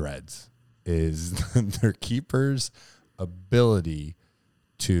team dreads is their keeper's ability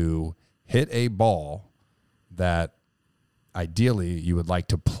to hit a ball that ideally you would like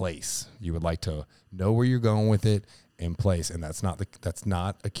to place. You would like to know where you're going with it and place, and that's not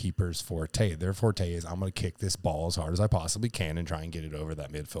a keeper's forte. Their forte is I'm going to kick this ball as hard as I possibly can and try and get it over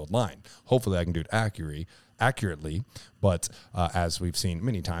that midfield line. Hopefully I can do it accurately, but as we've seen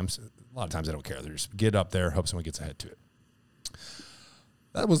many times, a lot of times I don't care. They just get up there, hope someone gets ahead to it.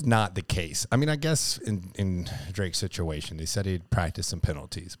 That was not the case. I mean, I guess in Drake's situation, they said he'd practice some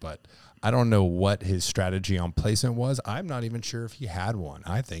penalties, but I don't know what his strategy on placement was. I'm not even sure if he had one.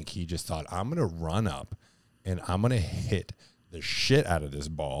 I think he just thought, I'm going to run up and I'm going to hit the shit out of this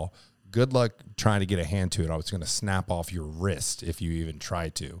ball. Good luck trying to get a hand to it. I was going to snap off your wrist if you even try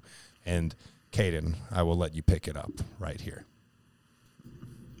to. And Caden, I will let you pick it up right here.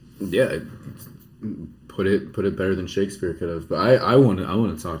 Yeah, put it better than Shakespeare could have. But I want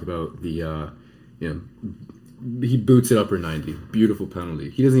to talk about the he boots it upper 90. Beautiful penalty.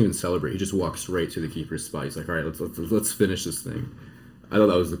 He doesn't even celebrate. He just walks right to the keeper's spot. He's like, all right, let's finish this thing. I thought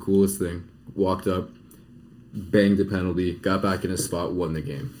that was the coolest thing. Walked up, banged the penalty, got back in his spot, won the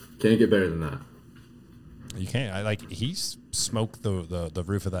game. Can't get better than that. You can't. He smoked the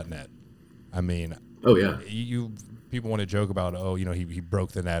roof of that net. I mean, oh yeah. People want to joke about, he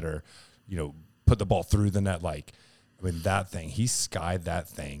broke the net or, put the ball through the net. That thing, he skied that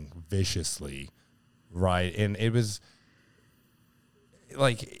thing viciously, right? And it was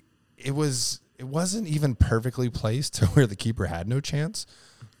it wasn't even perfectly placed to where the keeper had no chance.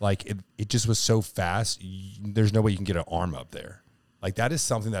 It just was so fast. There's no way you can get an arm up there. That is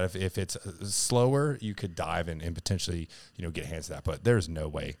something that if it's slower, you could dive and potentially, get hands to that. But there's no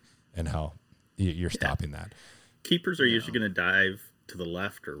way in hell you're stopping that. Keepers are usually going to dive to the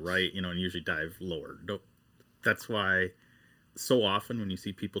left or right, and usually dive lower. That's why so often when you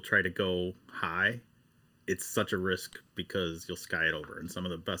see people try to go high, it's such a risk because you'll sky it over. And some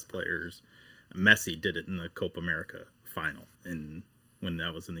of the best players, Messi did it in the Copa America final when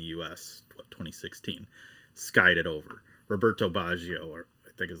that was in the U.S., 2016, skied it over. Roberto Baggio, or I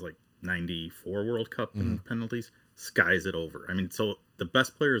think it's 94 World Cup in penalties, skies it over. I mean, so the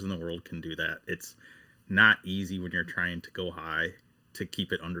best players in the world can do that. It's not easy when you're trying to go high to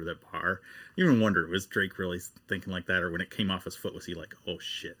keep it under the bar. You even wonder, was Drake really thinking like that? Or when it came off his foot, was he like, oh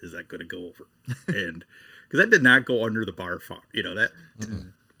shit, is that going to go over? And because that did not go under the bar far.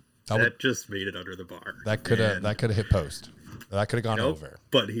 That just made it under the bar. That could have hit post. That could have gone over.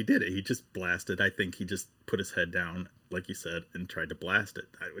 But he did it. He just blasted. I think he just put his head down, like you said, and tried to blast it.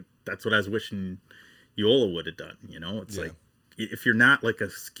 That's what I was wishing Yola would have done. It's if you're not a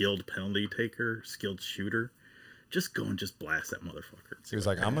skilled penalty taker, skilled shooter, just go and just blast that motherfucker. He was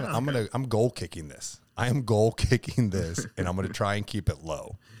like, I'm goal kicking this. I am goal kicking this, and I'm gonna try and keep it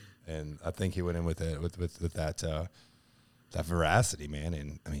low. And I think he went in with it with that veracity, man.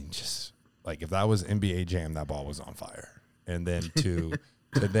 And I mean, just if that was NBA Jam, that ball was on fire. And then to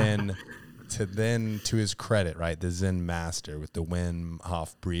his credit, right, the Zen master with the Wim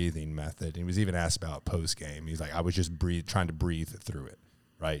Hof breathing method. He was even asked about post game. He's like, I was just trying to breathe through it,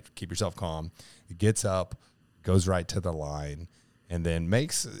 right? Keep yourself calm. He gets up, goes right to the line, and then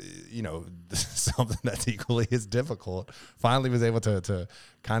makes something that's equally as difficult. Finally was able to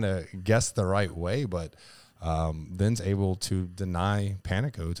kind of guess the right way, but then's able to deny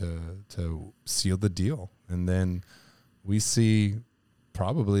Panicco to seal the deal. And then we see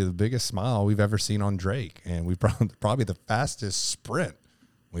probably the biggest smile we've ever seen on Drake, and we probably the fastest sprint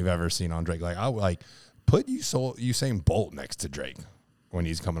we've ever seen on Drake. I put Usain Bolt next to Drake when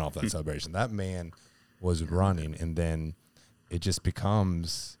he's coming off that celebration. That man was running, and then it just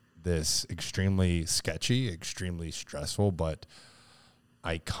becomes this extremely sketchy, extremely stressful, but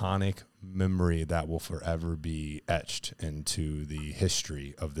iconic memory that will forever be etched into the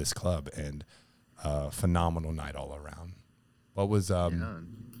history of this club, and a phenomenal night all around. What was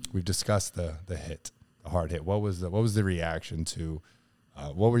we've discussed the hit, the hard hit. What was the reaction to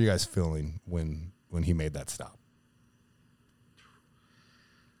what were you guys feeling when he made that stop?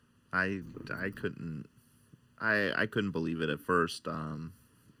 I couldn't believe it at first. That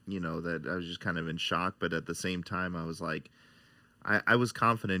I was just kind of in shock, but at the same time I was like, I was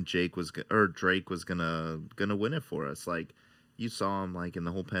confident Drake was gonna win it for us. You saw him in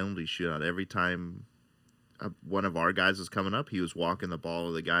the whole penalty shootout. Every time one of our guys was coming up, he was walking the ball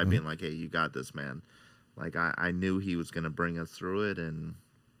with the guy, being like, "Hey, you got this, man." I knew he was gonna bring us through it, and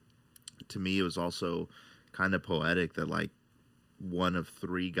to me, it was also kind of poetic that one of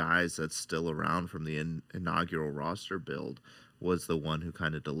three guys that's still around from the inaugural roster build was the one who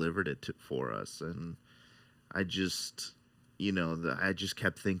kind of delivered it for us. And I just, I just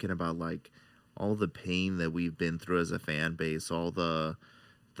kept thinking about all the pain that we've been through as a fan base, all the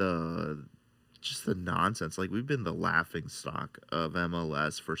just the nonsense. We've been the laughing stock of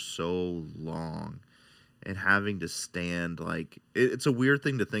MLS for so long, and having to stand it's a weird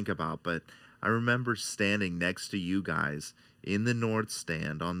thing to think about, but I remember standing next to you guys in the North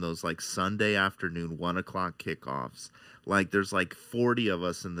Stand on those Sunday afternoon 1:00 kickoffs. There's 40 of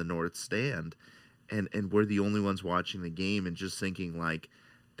us in the North Stand, and we're the only ones watching the game, and just thinking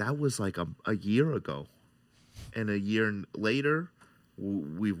that was a year ago, and a year later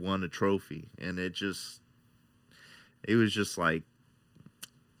we've won a trophy. And it was just I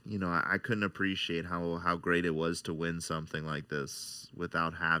couldn't appreciate how great it was to win something like this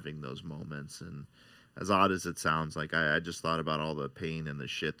without having those moments. And as odd as it sounds, I just thought about all the pain and the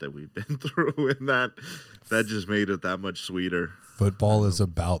shit that we've been through, and that just made it that much sweeter. Football is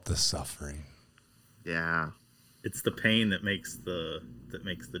about the suffering. Yeah. It's the pain that makes the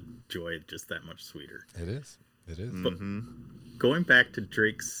joy just that much sweeter. It is. It is. But going back to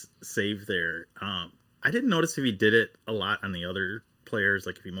Drake's save there, I didn't notice if he did it a lot on the other players,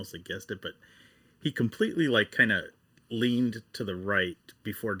 like if he mostly guessed it, but he completely like kind of leaned to the right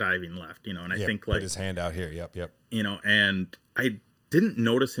before diving left, and I think like put his hand out here. Yep. And I didn't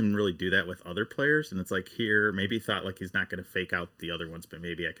notice him really do that with other players. And it's like here, maybe he thought like he's not going to fake out the other ones, but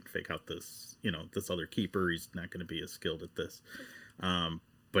maybe I can fake out this, this other keeper. He's not going to be as skilled at this.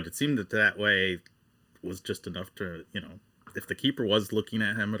 But it seemed that way was just enough to, if the keeper was looking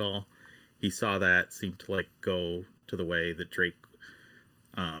at him at all, he saw that, seemed to like go to the way that Drake,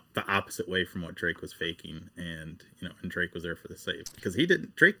 the opposite way from what Drake was faking. And Drake was there for the save because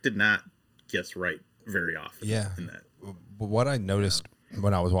Drake did not guess right very often. Yeah. In that. But what I noticed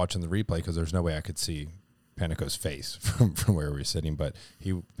when I was watching the replay, because there's no way I could see Panicco's face from where we were sitting, but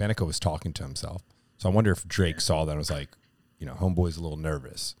Panicco was talking to himself. So I wonder if Drake saw that and was like, homeboy's a little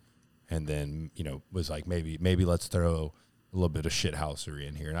nervous. And then, was like, maybe let's throw a little bit of shithousery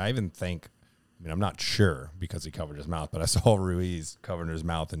in here. And I even think, I'm not sure because he covered his mouth, but I saw Ruiz covering his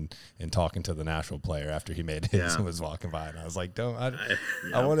mouth and talking to the Nashville player after he made his and was walking by. And I was like, I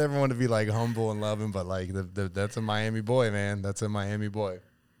want everyone to be like humble and loving, but like that's a Miami boy, man. That's a Miami boy.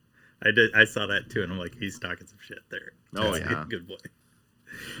 I saw that too. And I'm like, he's talking some shit there. Oh, yeah. Good boy.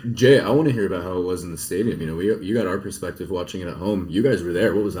 Jay, I want to hear about how it was in the stadium. You got our perspective watching it at home. You guys were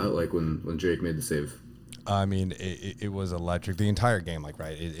there. What was that like when Drake made the save? I mean, it was electric. The entire game, like,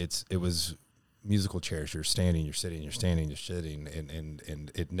 right, it was musical chairs. You're standing, you're sitting, you're standing, you're sitting,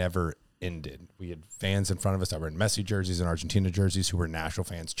 and it never ended. We had fans in front of us that were in Messi jerseys and Argentina jerseys who were Nashville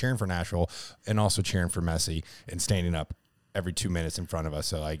fans cheering for Nashville and also cheering for Messi and standing up every 2 minutes in front of us.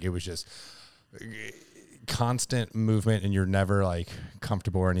 So, like, it was just constant movement, and you're never, like,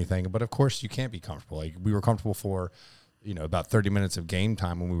 comfortable or anything. But, of course, you can't be comfortable. Like, we were comfortable for, about 30 minutes of game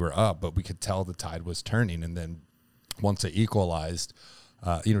time when we were up, but we could tell the tide was turning. And then once it equalized,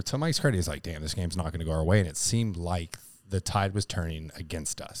 to Mike's credit, he's like, damn, this game's not going to go our way. And it seemed like the tide was turning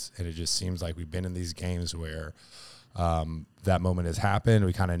against us. And it just seems like we've been in these games where that moment has happened.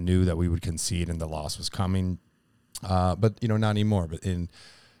 We kind of knew that we would concede and the loss was coming. But, not anymore. But in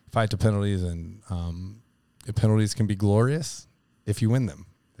fight to penalties, and penalties can be glorious if you win them.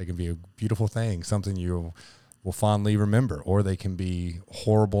 They can be a beautiful thing, something you will fondly remember, or they can be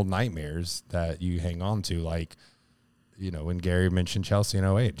horrible nightmares that you hang on to, like, when Gary mentioned Chelsea in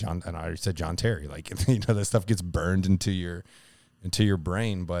 08, and I said John Terry, like, that stuff gets burned into your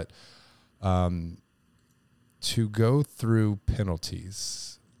brain. But to go through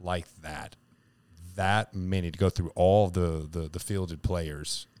penalties like that many, to go through all the fielded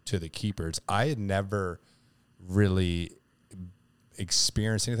players to the keepers, I had never really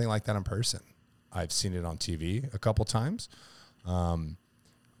experienced anything like that in person. I've seen it on TV a couple times.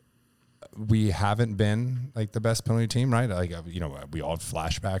 We haven't been like the best penalty team, right? Like, we all have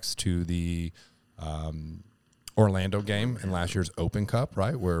flashbacks to the Orlando game in last year's Open Cup,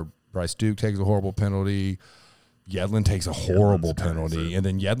 right? Where Bryce Duke takes a horrible penalty. Yedlin takes a horrible penalty. And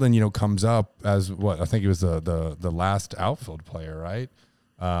then Yedlin, comes up as what? I think he was the last outfield player, right?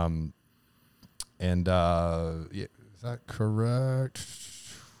 Is that correct?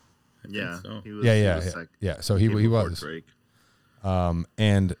 Yeah. So. Yeah. So he was. Drake.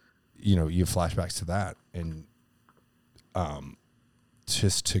 And you have flashbacks to that, and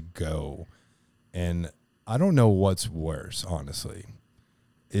just to go, and I don't know what's worse, honestly.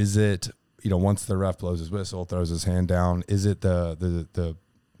 Is it, once the ref blows his whistle, throws his hand down, is it the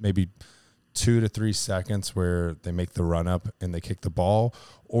maybe 2 to 3 seconds where they make the run up and they kick the ball,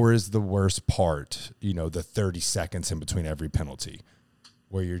 or is the worst part, the 30 seconds in between every penalty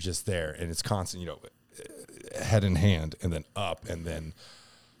where you're just there and it's constant, head in hand and then up, and then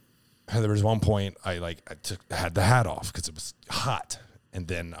there was one point I had the hat off because it was hot, and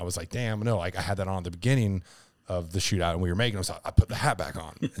then I was like, damn, no, like I had that on at the beginning of the shootout and we were making them, so I put the hat back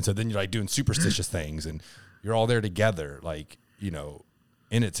on. And so then you're like doing superstitious things, and you're all there together, like,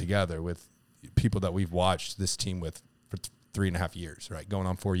 in it together with people that we've watched this team with for 3.5 years, right? Going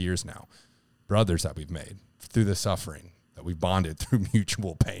on 4 years now. Brothers that we've made through the suffering, that we've bonded through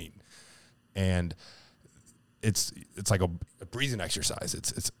mutual pain. And it's like a breathing exercise.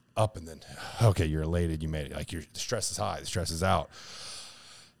 It's up and then, okay, you're elated, you made it. Like, the stress is high, the stress is out.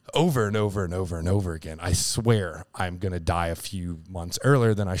 Over and over and over and over again. I swear I'm going to die a few months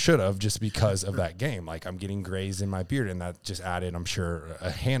earlier than I should have just because of that game. Like, I'm getting grays in my beard, and that just added, I'm sure, a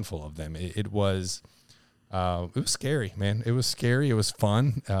handful of them. It was scary, man. It was scary. It was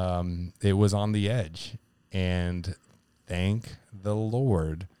fun. It was on the edge. And thank the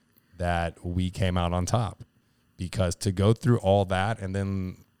Lord that we came out on top, because to go through all that and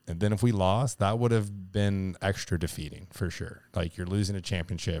then And then if we lost, that would have been extra defeating for sure. Like, you're losing a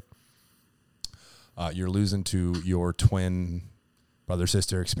championship. You're losing to your twin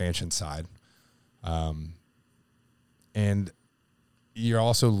brother-sister expansion side. And you're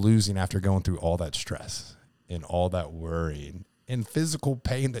also losing after going through all that stress and all that worry and physical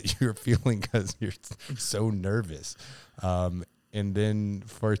pain that you're feeling because you're so nervous. And then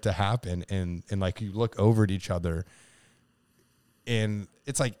for it to happen and like you look over at each other and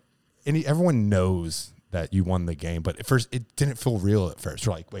it's like everyone knows that you won the game, but at first it didn't feel real at first.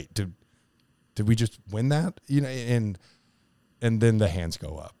 You're like, wait, did we just win that? You know, and then the hands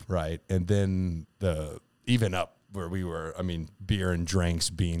go up, right? And then even up where we were, I mean, beer and drinks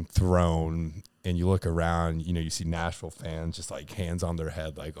being thrown, and you look around, you know, you see Nashville fans just like hands on their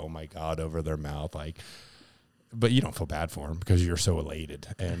head, like, oh my God, over their mouth. Like, but you don't feel bad for them because you're so elated.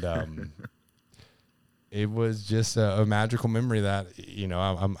 And, it was just a magical memory that, you know,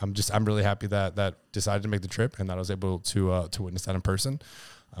 I'm really happy that decided to make the trip and that I was able to witness that in person.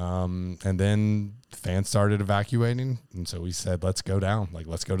 And then fans started evacuating. And so we said, let's go down, like,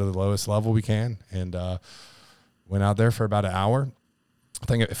 let's go to the lowest level we can. And, went out there for about an hour. I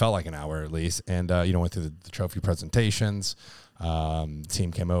think it felt like an hour at least. And, you know, went through the trophy presentations.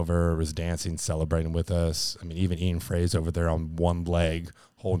 Team came over, was dancing, celebrating with us. I mean, even Ian Frey's over there on one leg,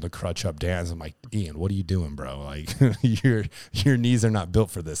 holding the crutch up, dancing. I'm like, Ian, what are you doing, bro? Like, your knees are not built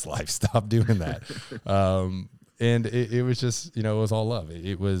for this life. Stop doing that. And it was just, you know, it was all love.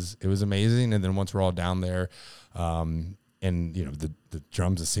 It was amazing. And then once we're all down there, and, you know, the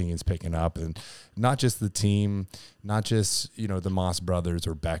drums and singing's picking up, and not just the team, not just, you know, the Moss brothers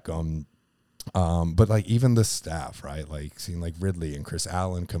or Beckham, but like even the staff, right? Like seeing like Ridley and Chris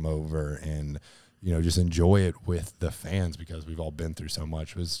Allen come over and, you know, just enjoy it with the fans because we've all been through so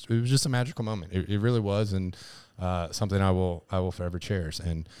much. It was just a magical moment. It really was. And, something I will forever cherish.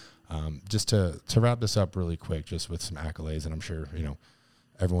 And, just to wrap this up really quick, just with some accolades, and I'm sure, you know,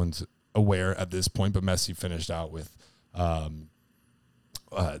 everyone's aware at this point, but Messi finished out with, 10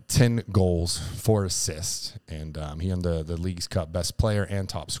 goals, 4 assists, and he won the League's Cup best player and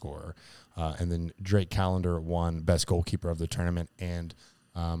top scorer. And then Drake Callender won best goalkeeper of the tournament. And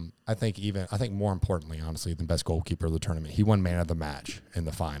I think more importantly, honestly, than best goalkeeper of the tournament, he won man of the match in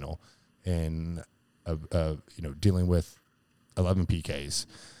the final in you know, dealing with 11 PKs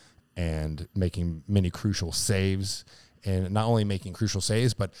and making many crucial saves, and not only making crucial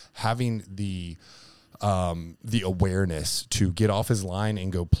saves, but having the awareness to get off his line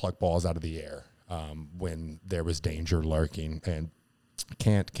and go pluck balls out of the air when there was danger lurking. And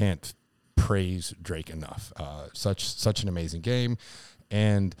can't praise Drake enough. Such an amazing game.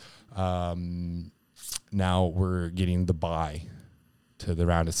 And now we're getting the bye to the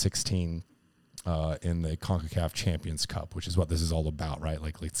round of 16 in the CONCACAF Champions Cup, which is what this is all about, right?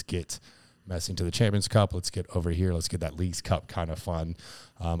 Like, let's get Messi into the Champions Cup. Let's get over here. Let's get that Leagues Cup kind of fun.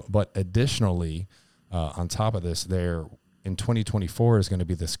 But additionally, on top of this, there in 2024 is going to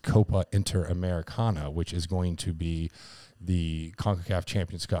be this Copa Interamericana, which is going to be the CONCACAF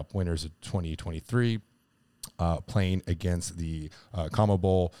Champions Cup winners of 2023 playing against the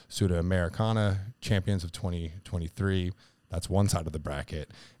CONMEBOL Sudamericana champions of 2023. That's one side of the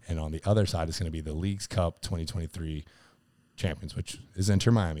bracket. And on the other side is going to be the Leagues Cup 2023 champions, which is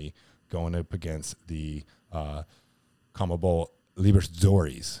Inter Miami, going up against the CONMEBOL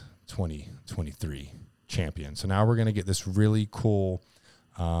Libertadores 2023 champion. So now we're going to get this really cool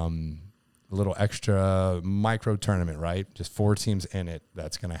little extra micro tournament, right? Just 4 teams in it.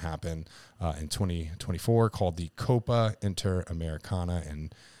 That's going to happen in 2024, called the Copa Interamericana,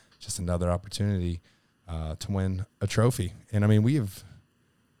 and just another opportunity to win a trophy. And I mean, I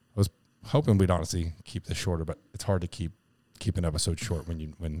was hoping we'd honestly keep this shorter, but it's hard to keep an episode short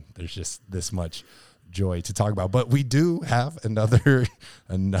when there's just this much joy to talk about. But we do have another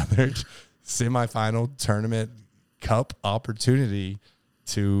semifinal tournament cup opportunity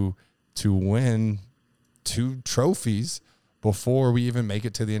to win 2 trophies before we even make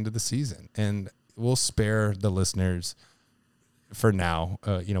it to the end of the season. And we'll spare the listeners for now.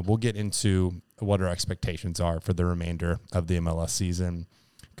 You know, we'll get into what our expectations are for the remainder of the MLS season,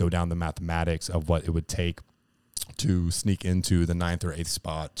 go down the mathematics of what it would take to sneak into the 9th or 8th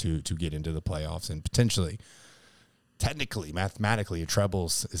spot to get into the playoffs, and potentially, technically, mathematically, a treble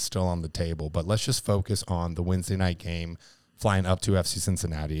is still on the table. But let's just focus on the Wednesday night game, flying up to FC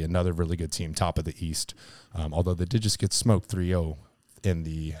Cincinnati, another really good team, top of the East, although they did just get smoked 3-0 in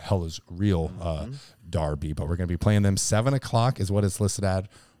the Hellas Real derby. But we're going to be playing them 7 o'clock is what it's listed at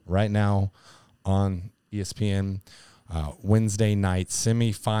right now on ESPN. Wednesday night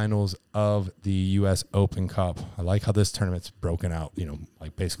semifinals of the U.S. Open Cup. I like how this tournament's broken out.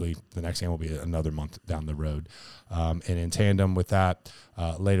 Like basically the next game will be another month down the road. And in tandem with that,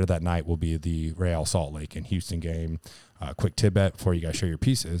 later that night will be the Real Salt Lake and Houston game. Quick tidbit before you guys share your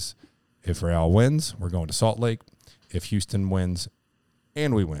pieces. If Real wins, we're going to Salt Lake. If Houston wins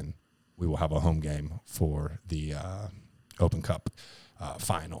and we win, we will have a home game for the Open Cup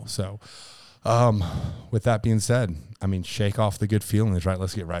final. So, with that being said, shake off the good feelings, right?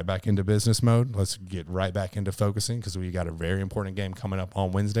 Let's get right back into business mode. Let's get right back into focusing because we got a very important game coming up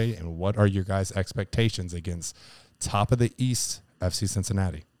on Wednesday. And what are your guys' expectations against top of the East, FC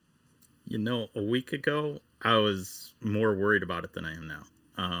Cincinnati? A week ago, I was more worried about it than I am now.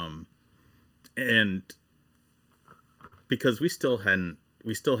 And because we still had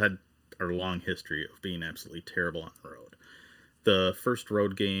our long history of being absolutely terrible on the road. The first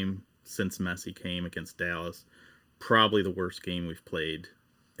road game since Messi came against Dallas, probably the worst game we've played.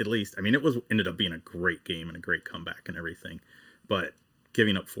 At least, it ended up being a great game and a great comeback and everything, but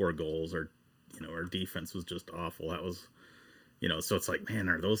giving up 4 goals, our defense was just awful. That was, so it's like, man,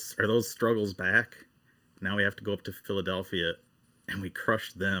 are those struggles back? Now we have to go up to Philadelphia, and we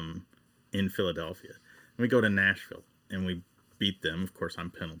crushed them in Philadelphia. And we go to Nashville, and we beat them, of course, on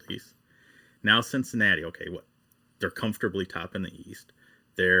penalties. Now Cincinnati, okay, they're comfortably top in the East.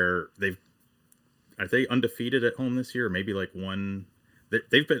 Are they undefeated at home this year? Or maybe like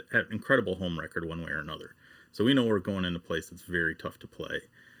they've been at an incredible home record one way or another. So we know we're going in a place that's very tough to play.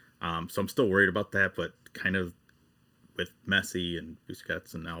 So I'm still worried about that, but kind of with Messi and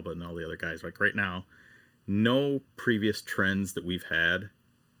Busquets and Alba and all the other guys, like right now, no previous trends that we've had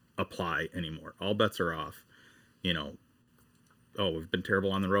apply anymore. All bets are off. We've been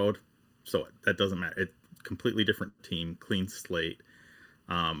terrible on the road, so that doesn't matter. It's a completely different team, clean slate.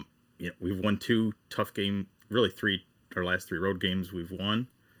 We've won 2 tough games, really 3, our last 3 road games we've won.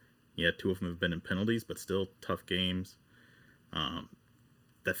 2 of them have been in penalties, but still tough games.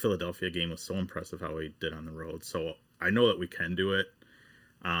 That Philadelphia game was so impressive how we did on the road. So I know that we can do it.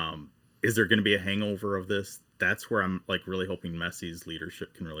 Is there going to be a hangover of this? That's where I'm like really hoping Messi's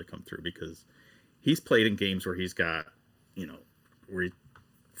leadership can really come through, because he's played in games where he's got, where he's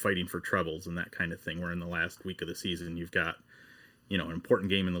fighting for trebles and that kind of thing, where in the last week of the season you've got, an important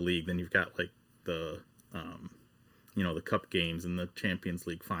game in the league, then you've got like the cup games and the Champions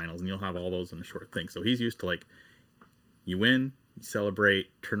League finals, and you'll have all those in a short thing. So he's used to like, you win, you celebrate,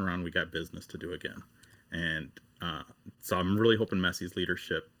 turn around, we got business to do again. And so I'm really hoping Messi's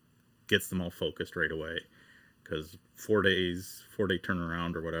leadership gets them all focused right away, because 4-day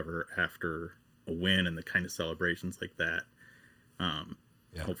turnaround or whatever after a win and the kind of celebrations like that,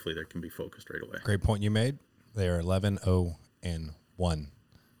 hopefully they can be focused right away. Great point you made. They are 11-0-1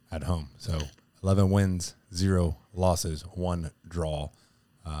 at home. So 11 wins, 0 losses, 1 draw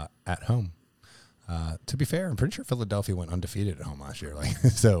at home. To be fair, I'm pretty sure Philadelphia went undefeated at home last year.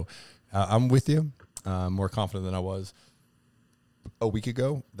 So I'm with you. More confident than I was a week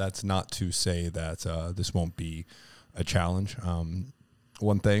ago. That's not to say that this won't be a challenge.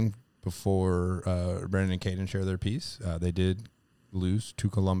 One thing before Brandon and Caden share their piece, they did lose to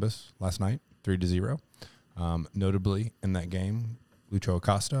Columbus last night, 3-0. Notably in that game, Lucho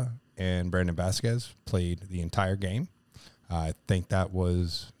Acosta and Brandon Vasquez played the entire game. I think that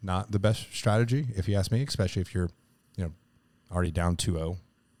was not the best strategy, if you ask me, especially if you're, already down 2-0,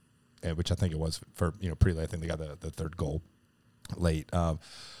 which I think it was for, pretty late. I think they got the third goal late.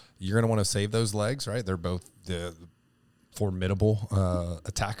 You're going to want to save those legs, right? They're both the formidable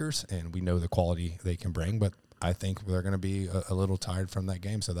attackers, and we know the quality they can bring, but I think they're going to be a little tired from that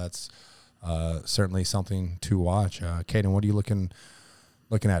game. So that's certainly something to watch. Caden, what are you looking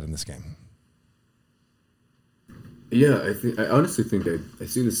at in this game? Yeah, I honestly think I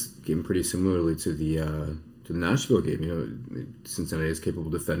see this game pretty similarly to the Nashville game. Cincinnati is capable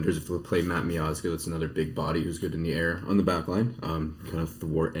defenders. If they play Matt Miazga, that's another big body who's good in the air on the back line. Kind of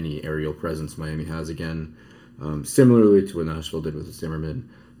thwart any aerial presence Miami has again. Similarly to what Nashville did with Zimmerman.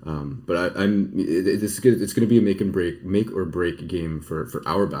 But it's going to be a make or break game for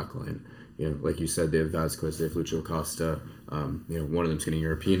our back line. Like you said, they have Vasquez, they have Lucho Acosta. One of them's getting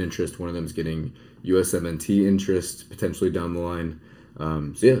European interest, one of them's getting USMNT interest potentially down the line.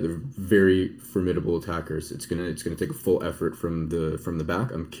 They're very formidable attackers. It's gonna take a full effort from the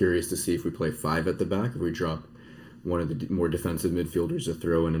back. I'm curious to see if we play 5 at the back, if we drop one of the more defensive midfielders to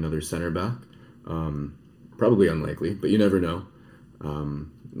throw in another center back. Probably unlikely, but you never know.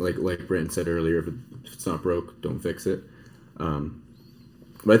 Like Brent said earlier, if it's not broke, don't fix it.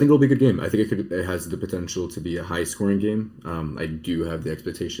 But I think it'll be a good game. I think it has the potential to be a high-scoring game. I do have the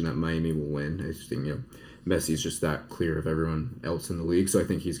expectation that Miami will win. I just think, Messi's just that clear of everyone else in the league. So I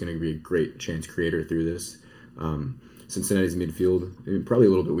think he's going to be a great chance creator through this. Cincinnati's midfield probably a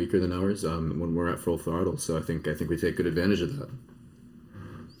little bit weaker than ours when we're at full throttle. So I think we take good advantage of that.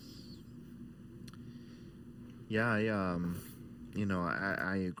 Yeah, I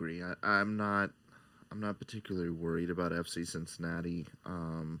agree. I'm not particularly worried about FC Cincinnati.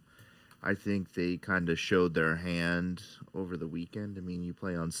 I think they kind of showed their hand over the weekend. I mean, you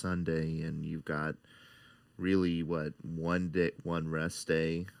play on Sunday and you've got really one rest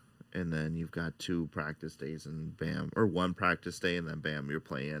day, and then you've got 2 practice days and bam, or 1 practice day and then bam, you're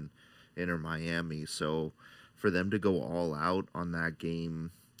playing Inter Miami. So for them to go all out on that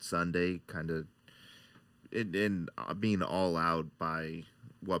game Sunday, kind of in being all out by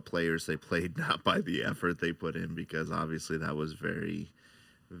what players they played, not by the effort they put in, because obviously that was very,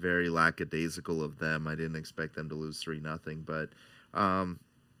 very lackadaisical of them. I didn't expect them to lose 3-0, but I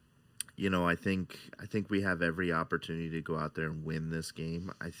think we have every opportunity to go out there and win this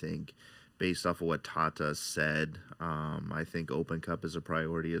game. I think based off of what Tata said, I think Open Cup is a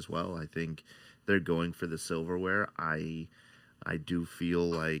priority as well. I think they're going for the silverware. I do feel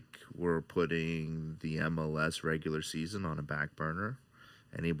like we're putting the MLS regular season on a back burner.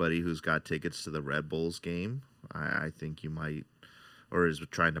 Anybody who's got tickets to the Red Bulls game, I think you might, or is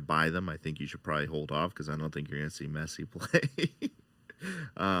trying to buy them, I think you should probably hold off, because I don't think you're going to see Messi play.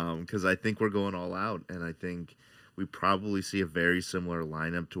 Because I think we're going all out, and I think we probably see a very similar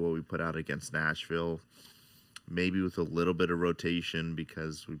lineup to what we put out against Nashville, maybe with a little bit of rotation,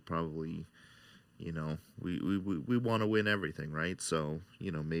 because we probably, we want to win everything, right? So,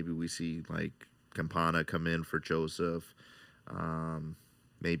 maybe we see like Campana come in for Joseph.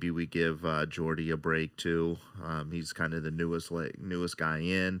 Maybe we give Jordy a break too. He's kind of the newest guy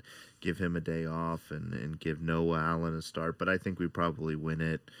in. Give him a day off and give Noah Allen a start. But I think we probably win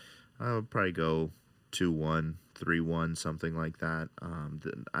it. I would probably go 2-1, 3-1, something like that.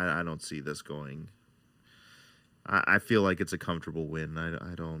 I don't see this going. I feel like it's a comfortable win.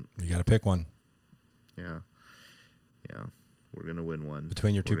 I don't. You got to pick one. Yeah. We're gonna win one.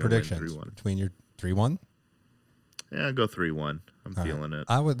 Between your 2 predictions. Between your 3-1. Yeah, I'll go 3-1. I'm feeling it.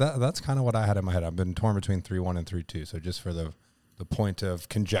 I would. That's kind of what I had in my head. I've been torn between 3-1 and 3-2. So just for the point of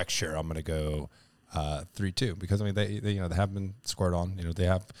conjecture, I'm going to go 3-2, because I mean they have been scored on. They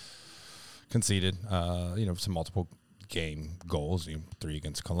have conceded some multiple game goals. 3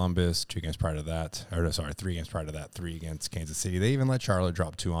 against Columbus, 2 games prior to that, 3 games prior to that, 3 against Kansas City. They even let Charlotte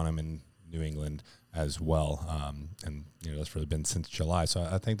drop 2 on them in New England as well. And that's really been since July. So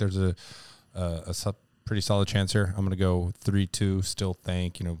I think there's a pretty solid chance here. I'm going to go 3-2. Still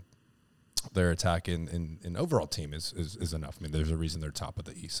think their attack in overall team is enough. I mean, there's a reason they're top of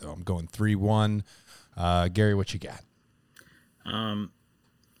the East. So I'm going 3-1. Gary, what you got? Well,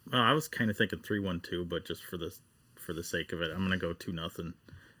 I was kind of thinking 3-1 too, but just for the sake of it, I'm going to go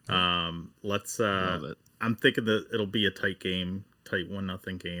 2-0. Let's. I'm thinking that it'll be a tight game, tight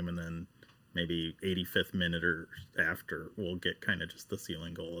 1-0 game, and then maybe 85th minute or after we'll get kind of just the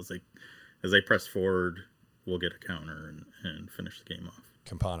ceiling goal as they press forward. We'll get a counter and finish the game off.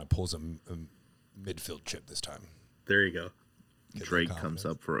 Campana pulls a midfield chip this time. There you go. Drake comes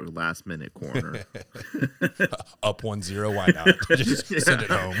up for a last-minute corner. Up 1-0, why not? Just send it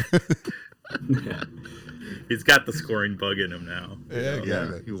home. Yeah. He's got the scoring bug in him now. Yeah,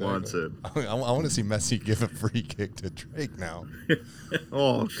 exactly. He wants it. I want to see Messi give a free kick to Drake now.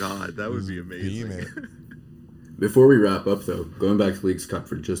 Oh, God, that would be amazing. Before we wrap up, though, going back to Leagues Cup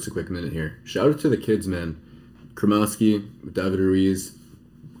for just a quick minute here. Shout out to the kids, man. Kremoski, David Ruiz,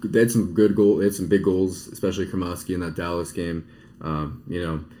 they had some good goals. They had some big goals, especially Kremoski in that Dallas game.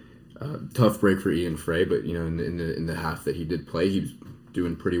 Tough break for Ian Frey, but in the half that he did play, he was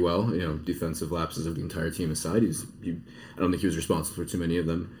doing pretty well. Defensive lapses of the entire team aside, I don't think he was responsible for too many of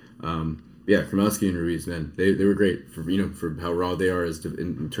them. Kremoski and Ruiz, man, they were great for how raw they are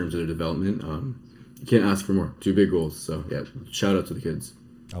in terms of their development. You can't ask for more. 2 big goals. So yeah, shout out to the kids.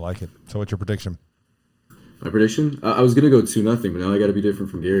 I like it. So what's your prediction? My prediction? I was gonna go 2-0, but now I got to be different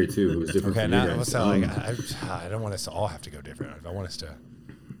from Gary too. It was different. Okay, from now I don't want us to all have to go different. I want us to.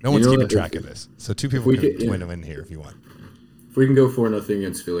 No one's keeping track of this, so 2 people can win here if you want. If we can go 4-0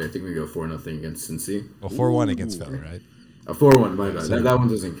 against Philly, I think we go 4-0 against Cincy. Well, 4-1 against Philly, right? 4-1. My bad. That one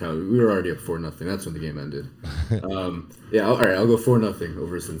doesn't count. We were already up 4-0. That's when the game ended. All right. I'll go 4-0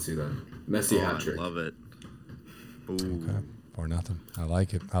 over Cincy then. Messi hat trick. I love it. Ooh. Okay, 4-0. I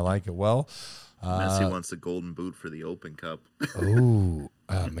like it. Well. Messi wants the golden boot for the Open Cup. Oh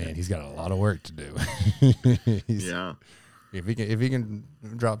man, he's got a lot of work to do. Yeah. If he can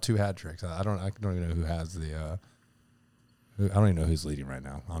drop 2 hat tricks, I don't even know who I don't even know who's leading right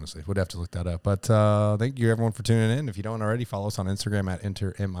now, honestly. Would have to look that up. But thank you, everyone, for tuning in. If you don't already, follow us on Instagram at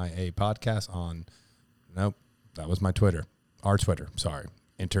InterMIA Podcast on – nope, that was my Twitter. Our Twitter, sorry.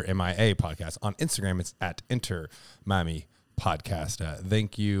 InterMIA Podcast. On Instagram, it's at InterMiami Podcast.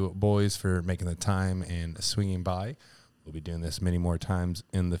 Thank you, boys, for making the time and swinging by. We'll be doing this many more times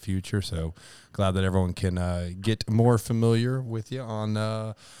in the future, so glad that everyone can get more familiar with you on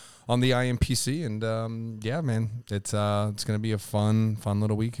the IMPC. And yeah, man, it's going to be a fun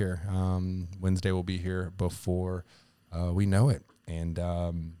little week here. Wednesday will be here before we know it. And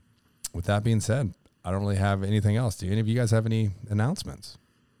with that being said, I don't really have anything else. Do any of you guys have any announcements?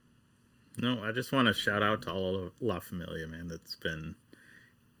 No, I just want to shout out to all of La Familia, man.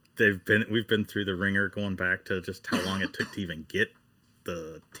 We've been through the ringer going back to just how long it took to even get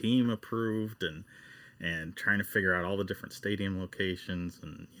the team approved and trying to figure out all the different stadium locations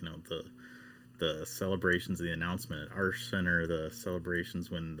and, you know, the celebrations, the announcement at Arch Center, the celebrations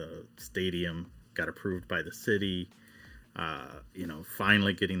when the stadium got approved by the city, you know,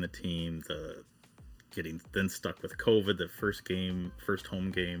 finally getting the team, getting then stuck with COVID, the first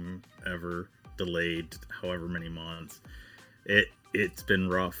home game ever delayed however many months. It's been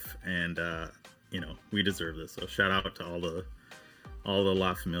rough, and you know, we deserve this. So shout out to all the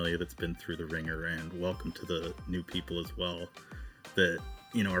La Familia that's been through the ringer, and welcome to the new people as well that,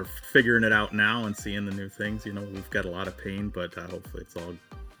 you know, are figuring it out now and seeing the new things. You know, we've got a lot of pain, but hopefully it's all,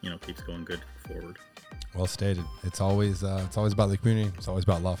 you know, keeps going good forward. Well stated. It's always about the community. It's always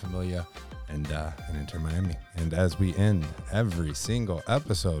about La Familia and Inter Miami. And as we end every single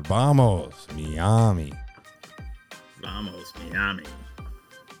episode, vamos Miami. Vamos Miami.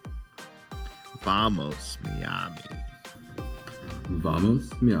 Vamos Miami. Vamos,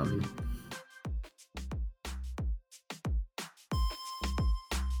 Miami.